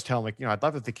 And I always tell them, like, I'd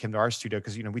love if they came to our studio,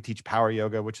 because we teach power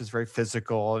yoga, which is very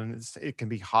physical, and it can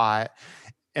be hot.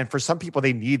 And for some people,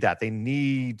 they need that.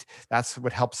 That's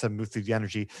what helps them move through the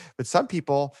energy. But some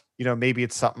people, maybe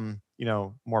it's something,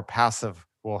 more passive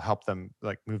will help them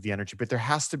like move the energy. But there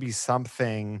has to be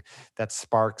something that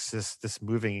sparks this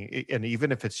moving. And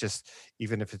even if it's just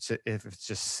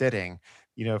sitting,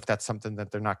 if that's something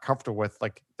that they're not comfortable with,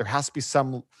 like there has to be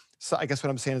so I guess what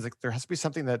I'm saying is like there has to be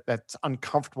something that's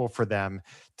uncomfortable for them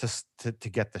to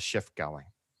get the shift going.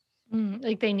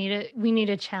 Like they need it. We need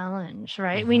a challenge,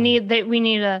 right? We Hmm. need that. We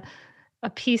need a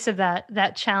piece of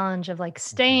that challenge of like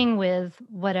Hmm. staying with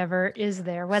whatever is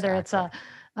there, whether it's Exactly.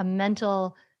 a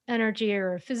mental energy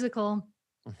or a physical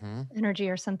Hmm. energy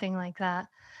or something like that.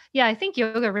 Yeah, I think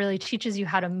yoga really teaches you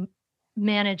how to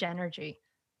manage energy.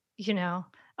 You know,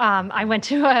 Hmm.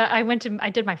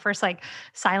 I did my first like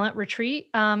silent retreat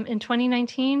in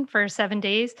 2019 for 7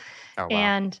 days, Oh,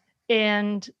 wow. and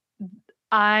and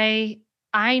I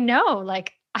I know,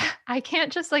 like, I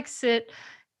can't just, like, sit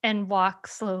and walk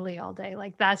slowly all day,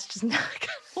 like, that's just not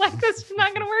gonna like, that's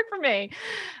not gonna work for me.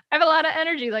 I have a lot of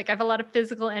energy, like, I have a lot of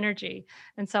physical energy,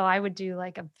 and so I would do,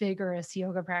 like, a vigorous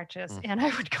yoga practice, Mhm, and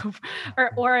I would go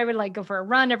for mhm. or I would, like, go for a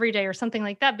run every day or something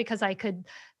like that because I could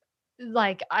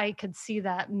see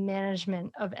that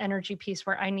management of energy piece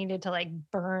where I needed to, like,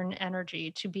 burn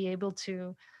energy to be able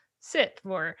to sit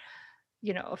for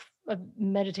a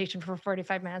meditation for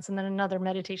 45 minutes and then another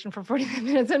meditation for 45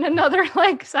 minutes and another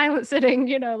like silent sitting,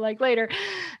 like later.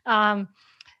 Um,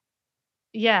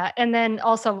 yeah. And then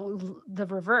also the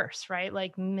reverse, right?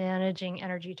 Like managing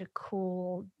energy to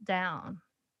cool down.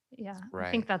 Yeah. I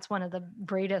think Right. that's one of the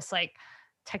greatest like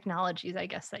technologies, I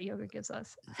guess, that yoga gives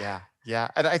us. Yeah, yeah,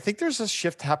 and I think there's a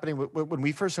shift happening. When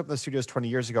we first opened the studios 20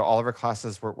 years ago, all of our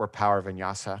classes were power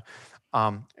vinyasa.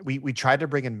 We tried to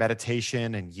bring in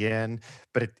meditation and yin,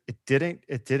 but it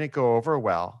didn't go over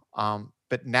well.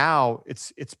 But now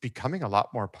it's becoming a lot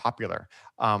more popular,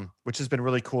 which has been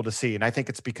really cool to see. And I think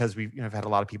it's because we've have had a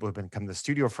lot of people who've been coming to the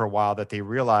studio for a while that they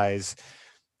realize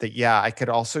that, yeah, I could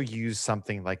also use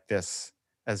something like this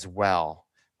as well,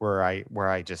 where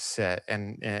I just sit.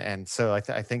 And so I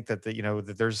think that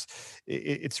that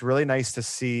it's really nice to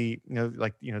see,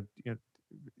 like,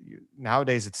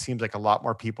 nowadays it seems like a lot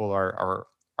more people are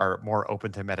more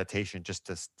open to meditation, just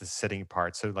the sitting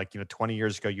part. So like, 20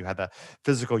 years ago you had the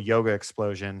physical yoga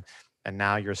explosion, and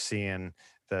now you're seeing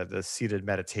the seated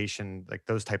meditation, like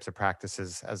those types of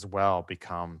practices as well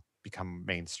become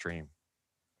mainstream.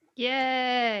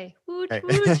 Yay. Woot Right.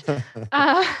 woot.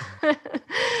 Uh,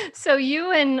 so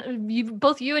you and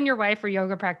your wife are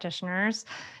yoga practitioners.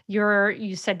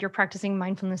 You said you're practicing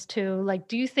mindfulness too. Like,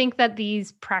 do you think that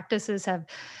these practices have,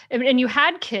 and you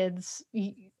had kids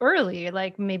early,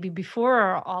 like maybe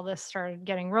before all this started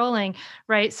getting rolling,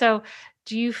 right? So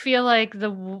do you feel like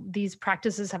these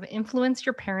practices have influenced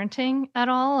your parenting at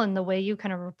all and the way you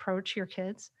kind of approach your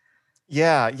kids?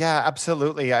 Yeah, yeah,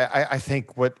 absolutely. I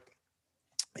think what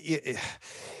it,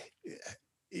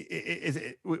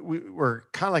 we're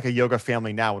kind of like a yoga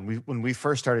family now. When we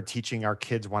first started teaching, our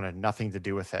kids wanted nothing to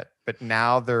do with it, but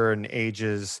now they're in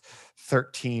ages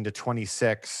 13 to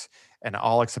 26, and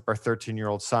all except our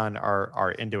 13-year-old son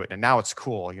are into it, and now it's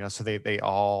cool. So they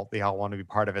all want to be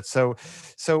part of it. So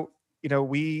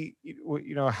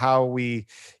how we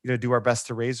do our best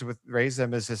to raise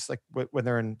them is just like when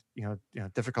they're in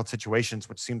difficult situations,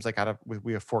 which seems like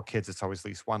we have 4 kids, it's always at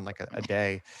least one like a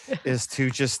day, is to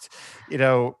just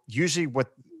usually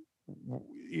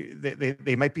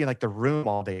they might be in like the room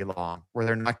all day long where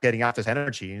they're not getting out this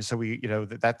energy. And so we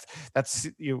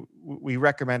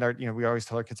recommend we always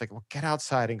tell our kids like, well, get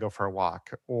outside and go for a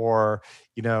walk, or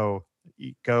you know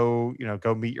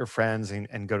go meet your friends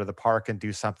and go to the park and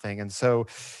do something. And so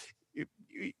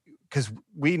because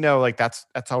we know like that's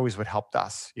always what helped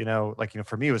us, like,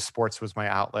 for me, it was sports was my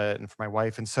outlet, and for my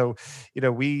wife. And so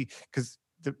we because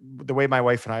the way my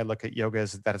wife and I look at yoga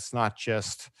is that it's not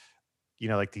just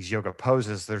like these yoga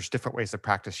poses. There's different ways to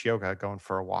practice yoga. Going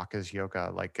for a walk is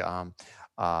yoga. Like, go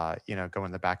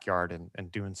in the backyard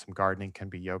and doing some gardening can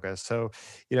be yoga. So,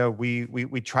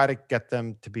 we try to get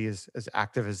them to be as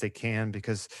active as they can,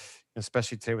 because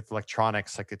especially today with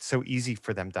electronics, like it's so easy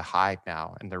for them to hide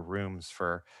now in their rooms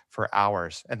for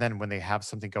hours. And then when they have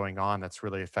something going on that's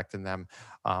really affecting them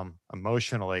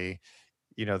emotionally,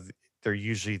 you know, th- they're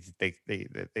usually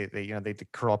they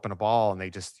curl up in a ball, and they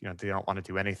just they don't want to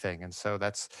do anything. And so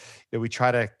that's we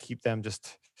try to keep them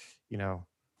just you know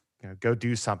go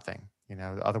do something.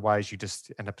 Otherwise you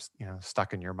just end up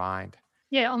stuck in your mind.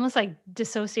 Yeah, almost like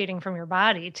dissociating from your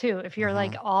body too. If you're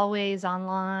like Hmm. always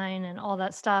online and all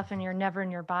that stuff and you're never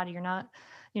in your body, you're not,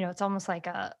 it's almost like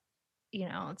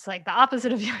it's like the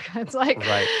opposite of yoga. It's like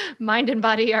Right. mind and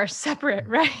body are separate,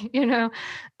 right?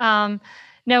 Um,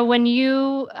 Now when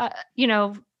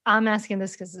I'm asking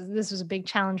this because this was a big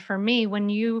challenge for me. When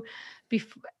you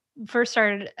bef- first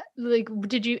started, like,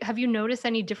 have you noticed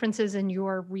any differences in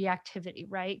your reactivity,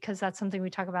 right? Because that's something we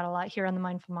talk about a lot here on the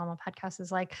Mindful Mama podcast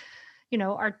is like,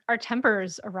 our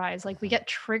tempers arise, like we Mhm. get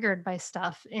triggered by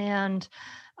stuff. And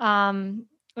I'm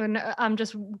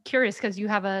just curious because you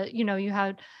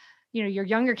had your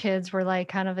younger kids were like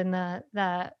kind of in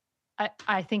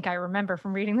I think I remember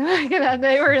from reading the book that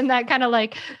they were in that kind of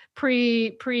like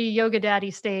pre yoga daddy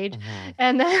stage. Mhm.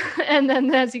 And then and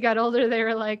then as you got older, they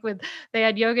were like they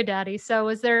had yoga daddy.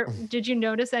 So did you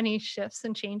notice any shifts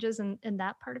and changes in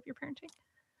that part of your parenting?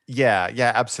 Yeah,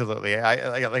 yeah, absolutely.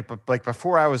 Like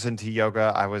before I was into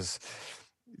yoga, I was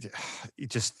it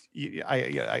just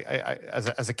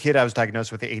as a kid I was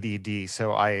diagnosed with ADD,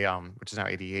 so which is now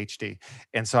ADHD,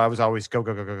 and so I was always go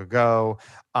go go go go go.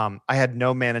 I had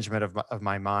no management of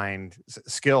my mind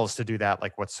skills to do that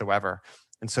like whatsoever,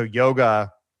 and so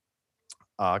yoga,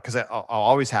 because I'll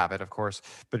always have it, of course,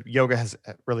 but yoga has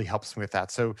really helps me with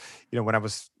that. So, when I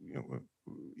was,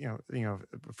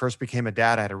 first became a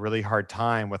dad, I had a really hard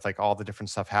time with like all the different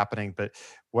stuff happening. But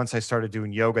once I started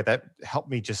doing yoga, that helped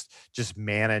me just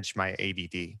manage my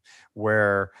ADD,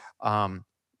 where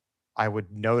I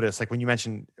would notice, like when you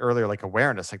mentioned earlier, like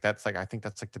awareness, like that's like I think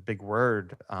that's like the big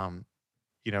word.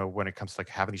 When it comes to like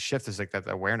having these shifts, is like that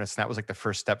awareness, and that was like the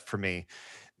first step for me,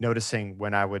 noticing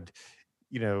when I would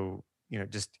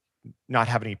just not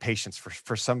have any patience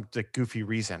for some like goofy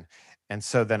reason. And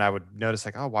so then I would notice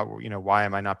like, oh, why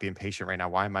am I not being patient right now?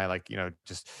 Why am I like,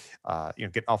 just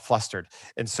getting all flustered?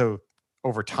 And so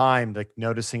over time, like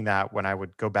noticing that when I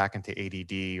would go back into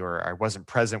ADD or I wasn't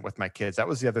present with my kids, that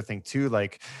was the other thing too.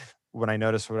 Like when I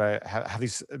noticed when I have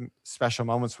these special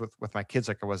moments with my kids,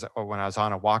 like I was when I was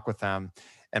on a walk with them,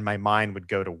 and my mind would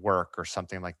go to work or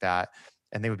something like that,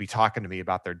 and they would be talking to me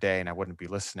about their day, and I wouldn't be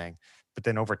listening. But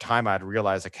then over time, I'd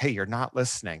realize like, hey, you're not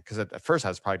listening. Because at first I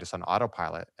was probably just on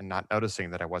autopilot and not noticing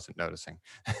that I wasn't noticing.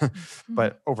 Mhm.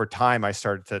 But over time, I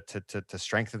started to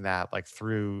strengthen that like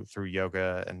through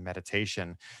yoga and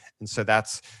meditation. And so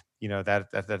that's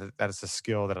that is a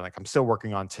skill that I'm still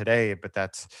working on today. But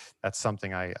that's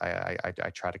something I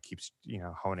try to keep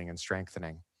honing and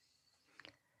strengthening.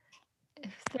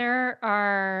 If there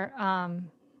are,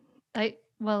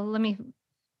 let me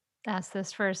ask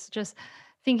this first. Just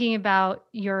thinking about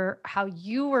how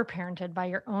you were parented by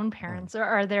your own Mm. parents, or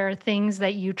are there things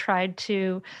that you tried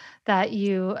to that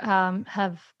you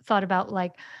have thought about,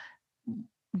 like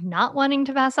not wanting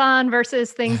to pass on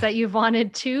versus things that you've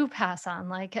wanted to pass on?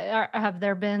 Like, have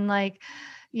there been like,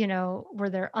 were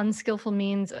there unskillful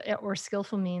means or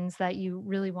skillful means that you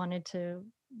really wanted to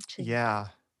Yeah.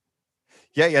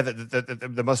 Yeah, yeah.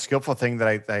 The most skillful thing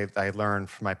that I learned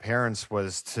from my parents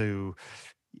was to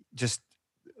just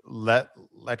let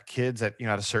kids at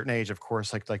a certain age, of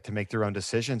course, like to make their own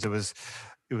decisions. It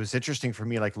was interesting for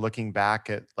me, like looking back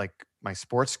at like my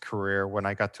sports career when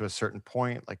I got to a certain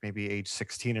point, like maybe age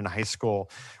 16 in high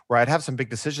school, where I'd have some big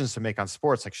decisions to make on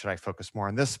sports, like should I focus more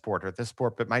on this sport or this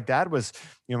sport? But my dad was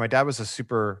a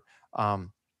super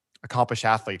accomplished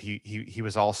athlete. He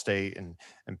was all state in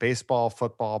baseball,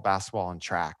 football, basketball, and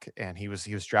track, and he was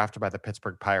drafted by the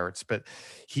Pittsburgh Pirates. But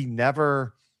he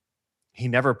never he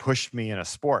never pushed me in a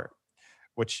sport,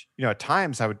 which at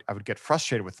times I would get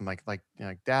frustrated with him, like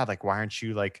dad, like why aren't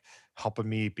you like helping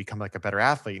me become like a better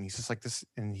athlete? And he's just like this,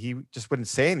 and he just wouldn't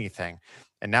say anything.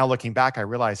 And now looking back, I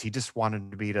realize he just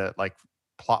wanted me to like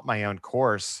plot my own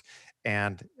course.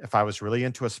 And if I was really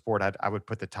into a sport, I would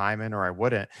put the time in or I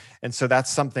wouldn't. And so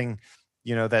that's something,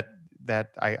 that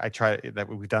I try that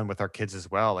we've done with our kids as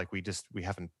well. Like we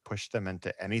haven't pushed them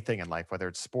into anything in life, whether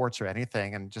it's sports or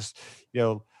anything, and just,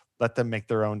 let them make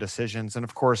their own decisions. And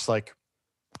of course, like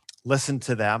listen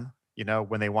to them,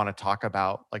 when they want to talk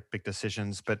about like big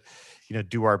decisions, but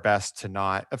do our best to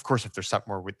not, of course, if there's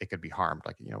something where they could be harmed,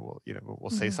 like we'll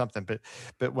say Mhm. something,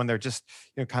 but when they're just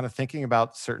kind of thinking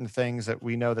about certain things that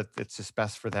we know that it's just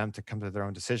best for them to come to their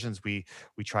own decisions, we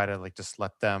try to like just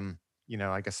let them,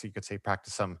 I guess you could say,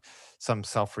 practice some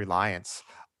self-reliance.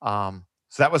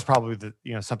 So that was probably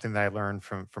something that I learned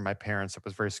from my parents that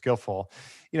was very skillful.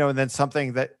 And then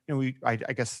something that I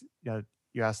guess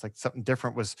you asked, like something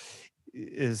different was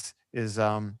is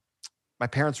my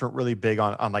parents weren't really big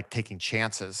on like taking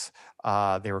chances.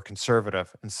 They were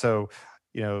conservative, and so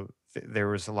there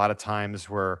was a lot of times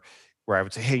where where I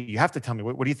would say, hey, you have to tell me,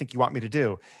 what do you think you want me to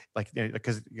do? Like,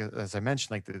 because as I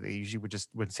mentioned, like they usually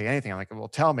wouldn't say anything. I'm like, well,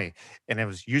 tell me. And it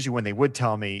was usually when they would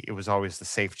tell me, it was always the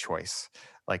safe choice.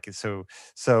 Like, so,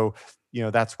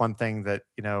 that's one thing that,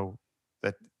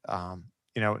 that,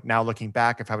 now looking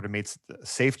back, if I would have made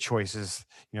safe choices,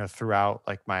 throughout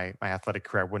like my athletic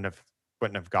career, I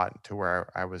wouldn't have gotten to where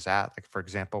I was at. Like, for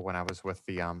example, when I was with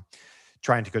the,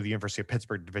 trying to go to the University of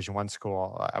Pittsburgh Division I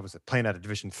school. I was playing at a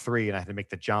Division III, and I had to make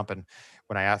the jump. And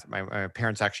when I asked, my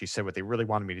parents actually said what they really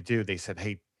wanted me to do. They said,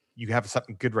 "Hey, you have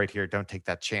something good right here. Don't take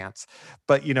that chance."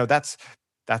 But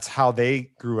that's how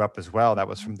they grew up as well. That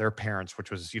was from their parents,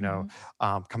 which was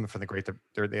coming from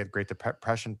they had Great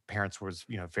Depression. Parents was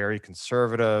very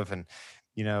conservative and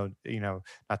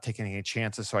not taking any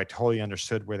chances. So I totally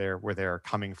understood where they're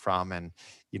coming from. And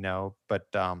but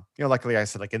luckily, I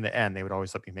said, like, in the end, they would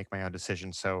always let me make my own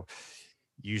decisions. So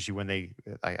usually when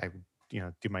I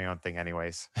do my own thing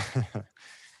anyways. Yeah,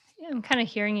 I'm kind of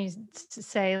hearing you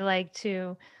say, like,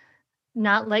 to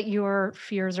not let your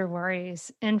fears or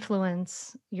worries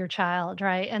influence your child,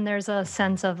 right? And there's a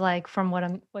sense of, like, from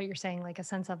what you're saying, like a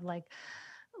sense of like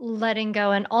letting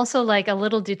go, and also like a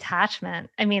little detachment.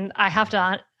 I mean, I have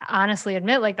to honestly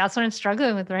admit, like, that's what I'm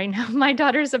struggling with right now. My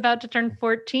daughter's about to turn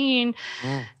 14,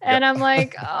 and Yep. I'm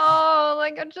like, oh,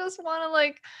 like, I just want to,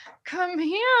 like, come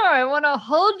here. I want to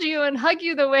hold you and hug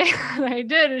you the way that I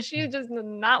did. And she just did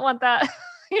not want that,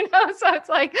 So it's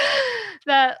like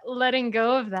that letting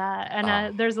go of that. And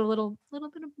Oh, there's a little bit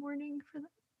of mourning for that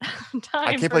I time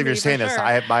can't for believe you're me, for saying this.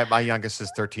 sure. My youngest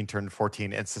is 13, turned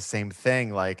 14. It's the same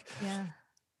thing. Like, Yeah.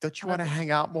 don't you Oh, want to that's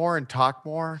hang out more and talk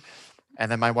more?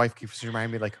 And then my wife keeps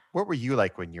reminding me, like, what were you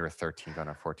like when you were 13 going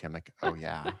to 14? I'm like, oh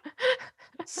yeah.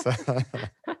 So,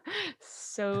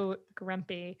 so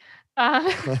grumpy. Uh,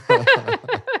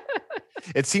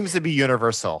 it seems to be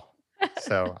universal.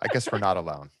 So I guess we're not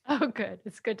alone. oh, good.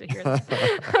 It's good to hear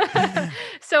that.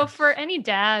 So, for any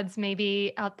dads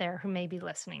maybe out there who may be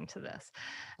listening to this,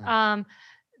 Mm. um,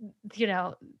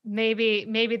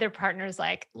 maybe their partner's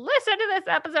like, listen to this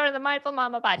episode of the Mindful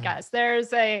Mama podcast.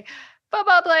 There's a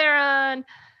football player on,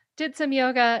 did some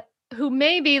yoga, who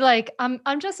may be like,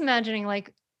 I'm just imagining,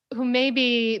 like, who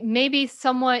maybe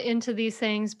somewhat into these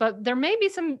things, but there may be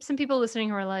some people listening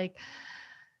who are like,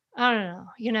 I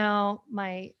don't know,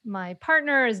 my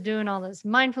partner is doing all this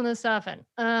mindfulness stuff, and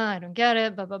I don't get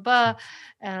it, blah blah blah,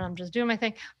 and I'm just doing my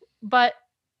thing. But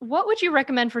what would you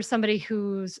recommend for somebody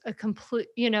who's a complete,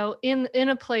 in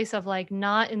a place of, like,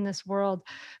 not in this world,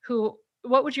 who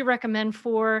what would you recommend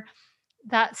for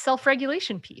that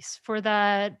self-regulation piece, for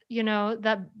that,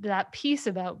 that piece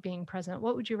about being present?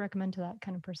 What would you recommend to that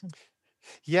kind of person?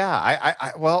 Yeah,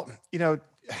 well,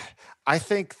 I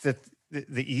think that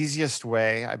the easiest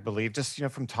way, I believe, just,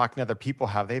 from talking to other people,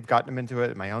 how they've gotten them into it,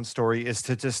 and my own story, is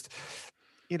to just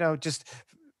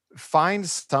find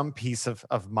some piece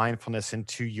of mindfulness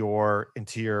into your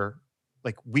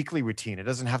like weekly routine. It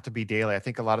doesn't have to be daily. I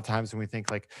think a lot of times when we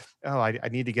think like, oh, I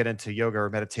need to get into yoga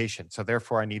or meditation, so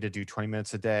therefore I need to do 20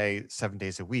 minutes a day, 7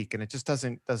 days a week, and it just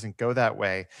doesn't go that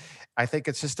way. I think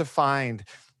it's just to find,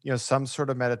 some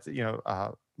sort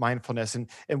of mindfulness, and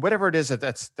whatever it is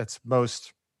that's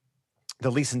most the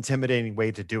least intimidating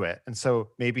way to do it. And so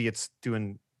maybe it's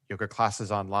doing yoga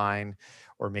classes online,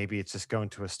 or maybe it's just going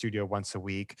to a studio once a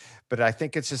week. But I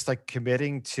think it's just like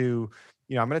committing to,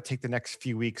 I'm going to take the next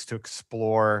few weeks to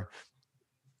explore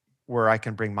where I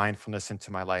can bring mindfulness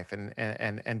into my life,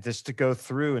 and just to go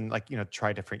through and, like,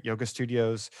 try different yoga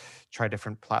studios, try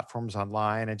different platforms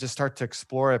online, and just start to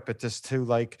explore it, but just to,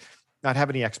 like, not have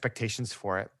any expectations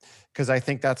for it. Because I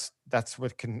think that's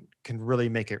what can really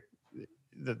make it,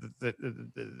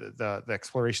 the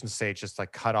exploration stage, just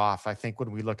like cut off. I think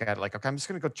when we look at it like, okay, I'm just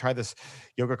going to go try this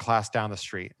yoga class down the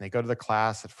street, and they go to the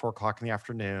class at 4 o'clock in the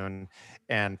afternoon,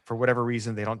 and for whatever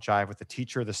reason they don't jive with the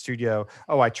teacher or the studio.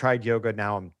 Oh, I tried yoga,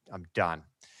 now I'm done.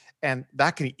 And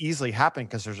that can easily happen,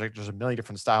 because there's a million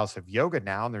different styles of yoga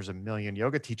now, and there's a million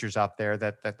yoga teachers out there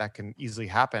that can easily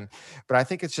happen. But I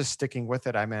think it's just sticking with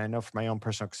it. I mean, I know from my own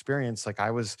personal experience, like,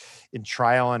 I was in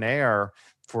trial and error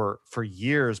for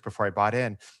years before I bought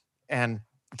in. And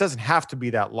it doesn't have to be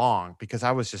that long, because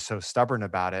I was just so stubborn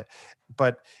about it.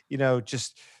 But,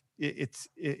 just it's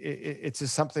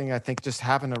just something, I think, just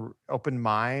having an open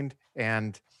mind,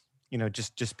 and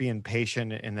just being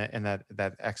patient in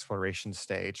that exploration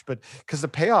stage. But because the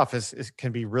payoff is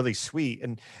can be really sweet,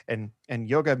 and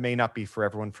yoga may not be for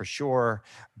everyone, for sure.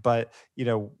 But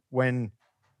when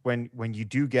when you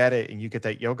do get it and you get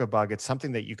that yoga bug, it's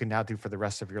something that you can now do for the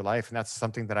rest of your life. And that's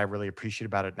something that I really appreciate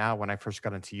about it now. When I first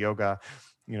got into yoga,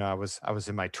 I was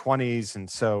in my 20s. And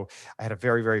so I had a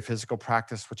very, very physical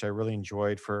practice, which I really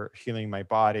enjoyed for healing my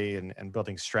body and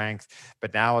building strength.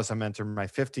 But now as I'm entering my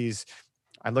 50s,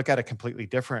 I look at it completely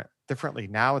differently.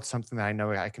 Now it's something that I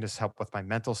know I can just help with my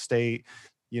mental state,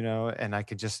 and I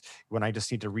could just, when I just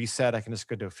need to reset, I can just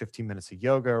go do 15 minutes of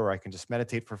yoga, or I can just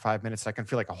meditate for 5 minutes. I can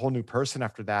feel like a whole new person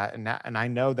after that. And I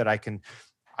know that I can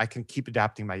keep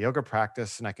adapting my yoga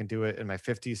practice, and I can do it in my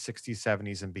 50s, 60s,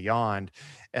 70s and beyond.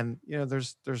 And,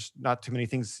 there's not too many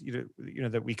things,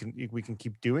 that we can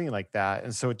keep doing like that.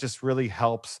 And so it just really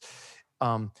helps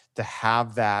to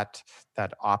have that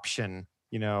option,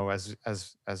 as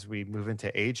we move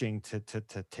into aging, to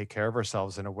take care of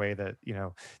ourselves in a way that,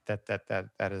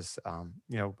 that is,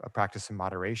 a practice in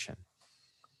moderation.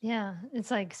 Yeah.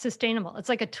 It's like sustainable. It's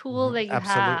like a tool Mhm. that you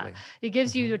Absolutely. have. It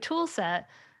gives you Mhm. a tool set,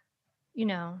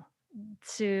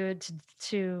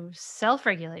 to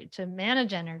self-regulate, to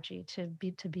manage energy, to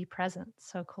be present.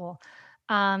 So cool.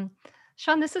 Um,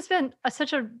 Sean, this has been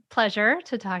such a pleasure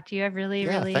to talk to you. I've really,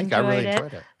 Yeah, really thank you. I really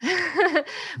enjoyed it. enjoyed it.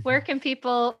 Where Mhm. can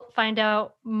people find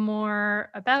out more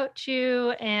about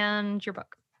you and your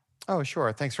book? Oh,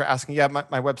 sure. Thanks for asking. Yeah, my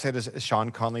website is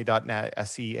seanconley.net,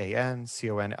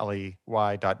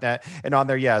 SeanConley.net. And on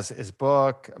there, is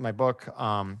my book,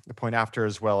 The Point After,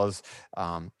 as well as,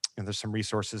 there's some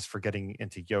resources for getting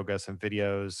into yoga, some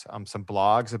videos, some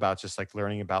blogs about just like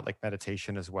learning about like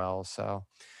meditation as well. So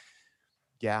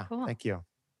yeah, Cool. thank you.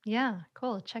 Yeah,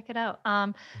 cool. Check it out.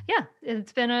 Yeah,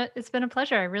 it's been a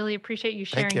pleasure. I really appreciate you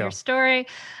Thank sharing your you. story.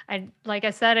 Like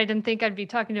I said, I didn't think I'd be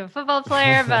talking to a football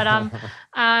player, but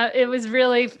it was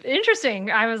really interesting.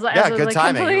 I Yeah, was good like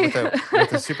timing complete. with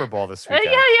the Super Bowl this Yeah,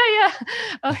 weekend. yeah.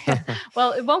 Oh yeah.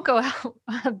 Well, it won't go out,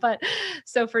 but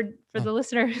so for the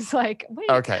listener who's like,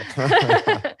 wait. Okay.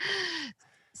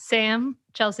 Sam,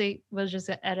 Chelsea was just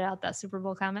gonna edit out that Super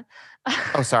Bowl comment.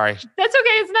 Oh, sorry. That's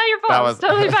okay. It's not your That fault. It's was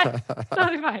totally fine.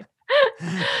 Totally fine.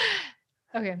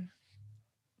 Okay.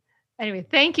 Anyway,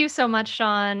 thank you so much,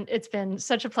 Sean. It's been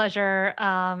such a pleasure.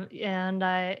 And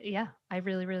I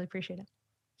really, really appreciate it.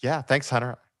 Yeah, thanks,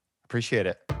 Hunter. Appreciate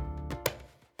it.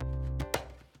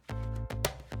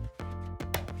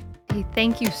 Hey,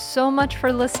 thank you so much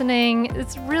for listening.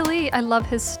 I love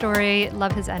his story,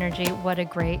 love his energy. What a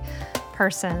great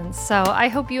person. So I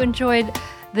hope you enjoyed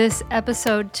this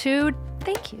episode too.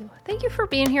 Thank you. Thank you for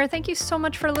being here. Thank you so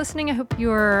much for listening. I hope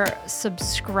you're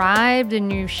subscribed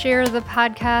and you share the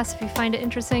podcast. If you find it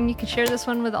interesting, you can share this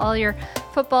one with all your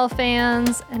football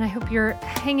fans. And I hope you're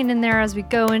hanging in there as we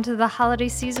go into the holiday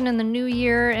season and the new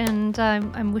year. And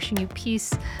I'm wishing you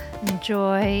peace and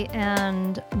joy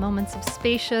and moments of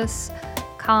spacious,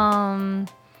 calm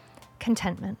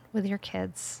contentment with your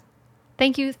kids.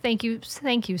 Thank you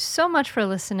so much for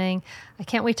listening. I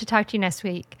can't wait to talk to you next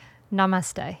week.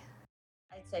 Namaste.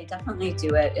 I'd say definitely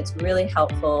do it. It's really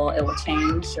helpful. It will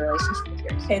change your relationship with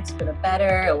your kids for the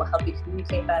better. It will help you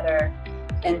communicate better.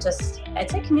 And I'd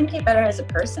say communicate better as a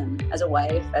person, as a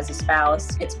wife, as a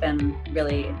spouse. It's been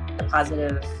really a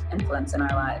positive influence in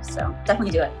our lives. So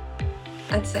definitely do it.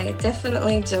 I'd say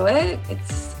definitely do it.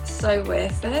 It's so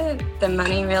worth it. The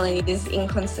money really is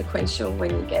inconsequential when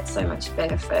you get so much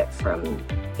benefit from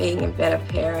being a better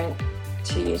parent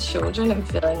to your children and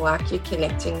feeling like you're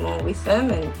connecting more with them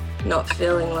and not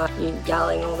feeling like you're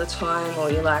yelling all the time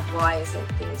or you're like, why isn't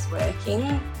things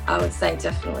working? I would say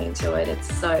definitely do it.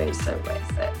 It's so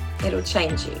worth it. It'll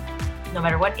change you. No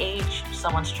matter what age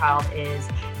someone's child is,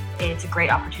 it's a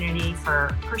great opportunity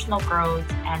for personal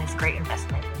growth and it's a great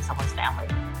investment in someone's family.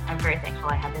 I'm very thankful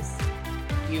I had this.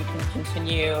 You can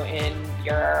continue in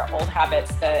your old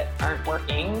habits that aren't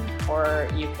working, or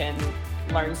you can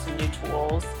learn some new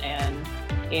tools and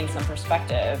gain some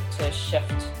perspective to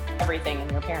shift everything in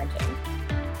your parenting.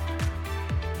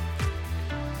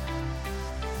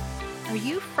 Are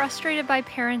you frustrated by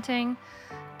parenting?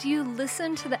 Do you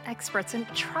listen to the experts and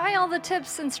try all the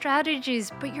tips and strategies,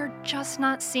 but you're just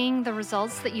not seeing the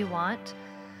results that you want?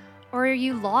 Or are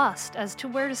you lost as to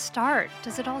where to start?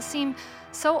 Does it all seem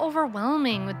so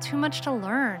overwhelming with too much to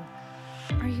learn?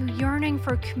 Are you yearning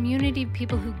for a community of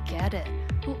people who get it,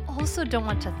 who also don't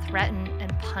want to threaten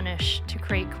and punish to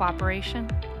create cooperation?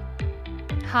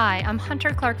 Hi, I'm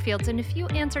Hunter Clark-Fields, and if you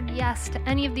answered yes to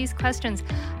any of these questions,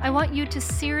 I want you to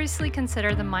seriously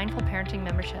consider the Mindful Parenting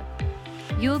membership.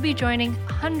 You'll be joining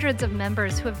hundreds of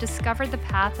members who have discovered the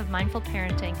path of mindful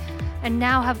parenting and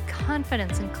now have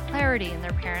confidence and clarity in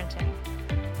their parenting.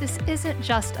 This isn't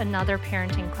just another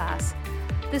parenting class.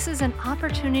 This is an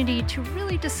opportunity to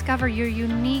really discover your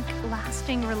unique,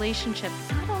 lasting relationship,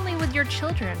 not only with with your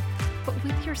children, but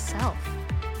with yourself.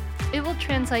 It will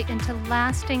translate into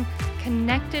lasting,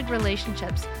 connected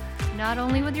relationships, not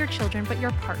only with your children, but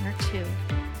your partner too.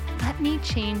 Let me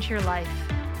change your life.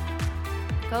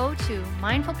 Go to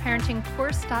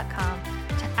mindfulparentingcourse.com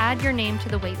to add your name to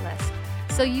the waitlist,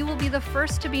 so you will be the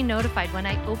first to be notified when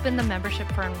I open the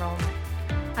membership for enrollment.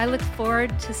 I look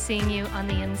forward to seeing you on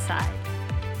the inside.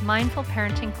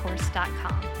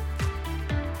 mindfulparentingcourse.com.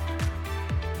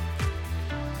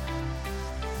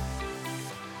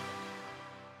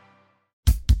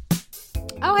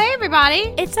 Oh, hey,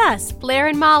 everybody. It's us, Blair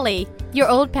and Molly, your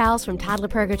old pals from Toddler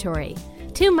Purgatory.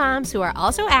 Two moms who are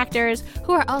also actors,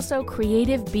 who are also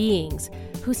creative beings,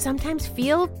 who sometimes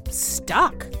feel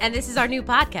stuck. And this is our new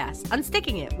podcast,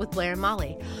 Unsticking It with Blair and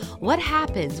Molly. What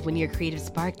happens when your creative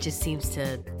spark just seems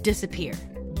to disappear?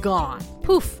 Gone.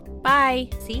 Poof. Bye.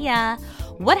 See ya.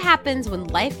 What happens when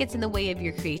life gets in the way of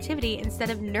your creativity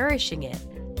instead of nourishing it?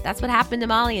 That's what happened to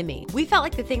Molly and me. We felt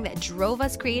like the thing that drove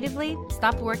us creatively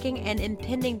stopped working and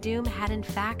impending doom had in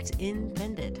fact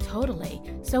impended. Totally.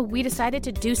 So we decided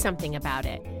to do something about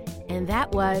it. And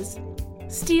that was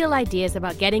steal ideas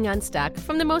about getting unstuck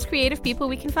from the most creative people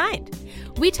we can find.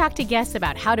 We talk to guests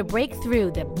about how to break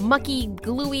through the mucky,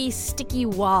 gluey, sticky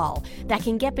wall that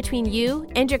can get between you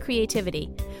and your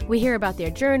creativity. We hear about their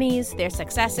journeys, their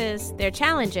successes, their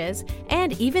challenges,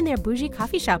 and even their bougie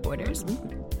coffee shop orders.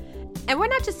 And we're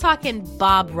not just talking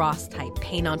Bob Ross type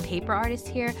paint on paper artists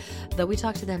here, though we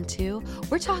talk to them too.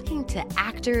 We're talking to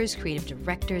actors, creative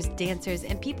directors, dancers,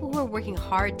 and people who are working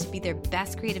hard to be their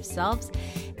best creative selves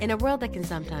in a world that can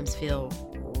sometimes feel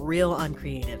real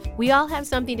uncreative. We all have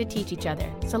something to teach each other,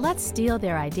 so let's steal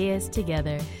their ideas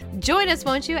together. Join us,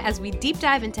 won't you, as we deep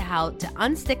dive into how to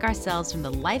unstick ourselves from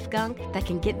the life gunk that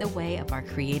can get in the way of our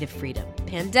creative freedom.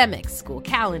 Pandemics, school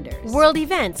calendars, world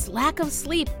events, lack of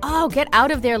sleep. Oh, get out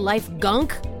of their life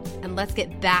gunk. And let's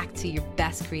get back to your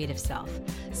best creative self.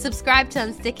 Subscribe to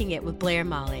Unsticking It with Blair and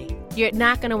Molly. You're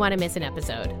not going to want to miss an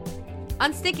episode.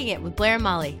 Unsticking It with Blair and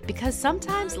Molly, because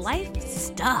sometimes life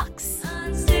sucks.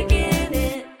 Unsticking it.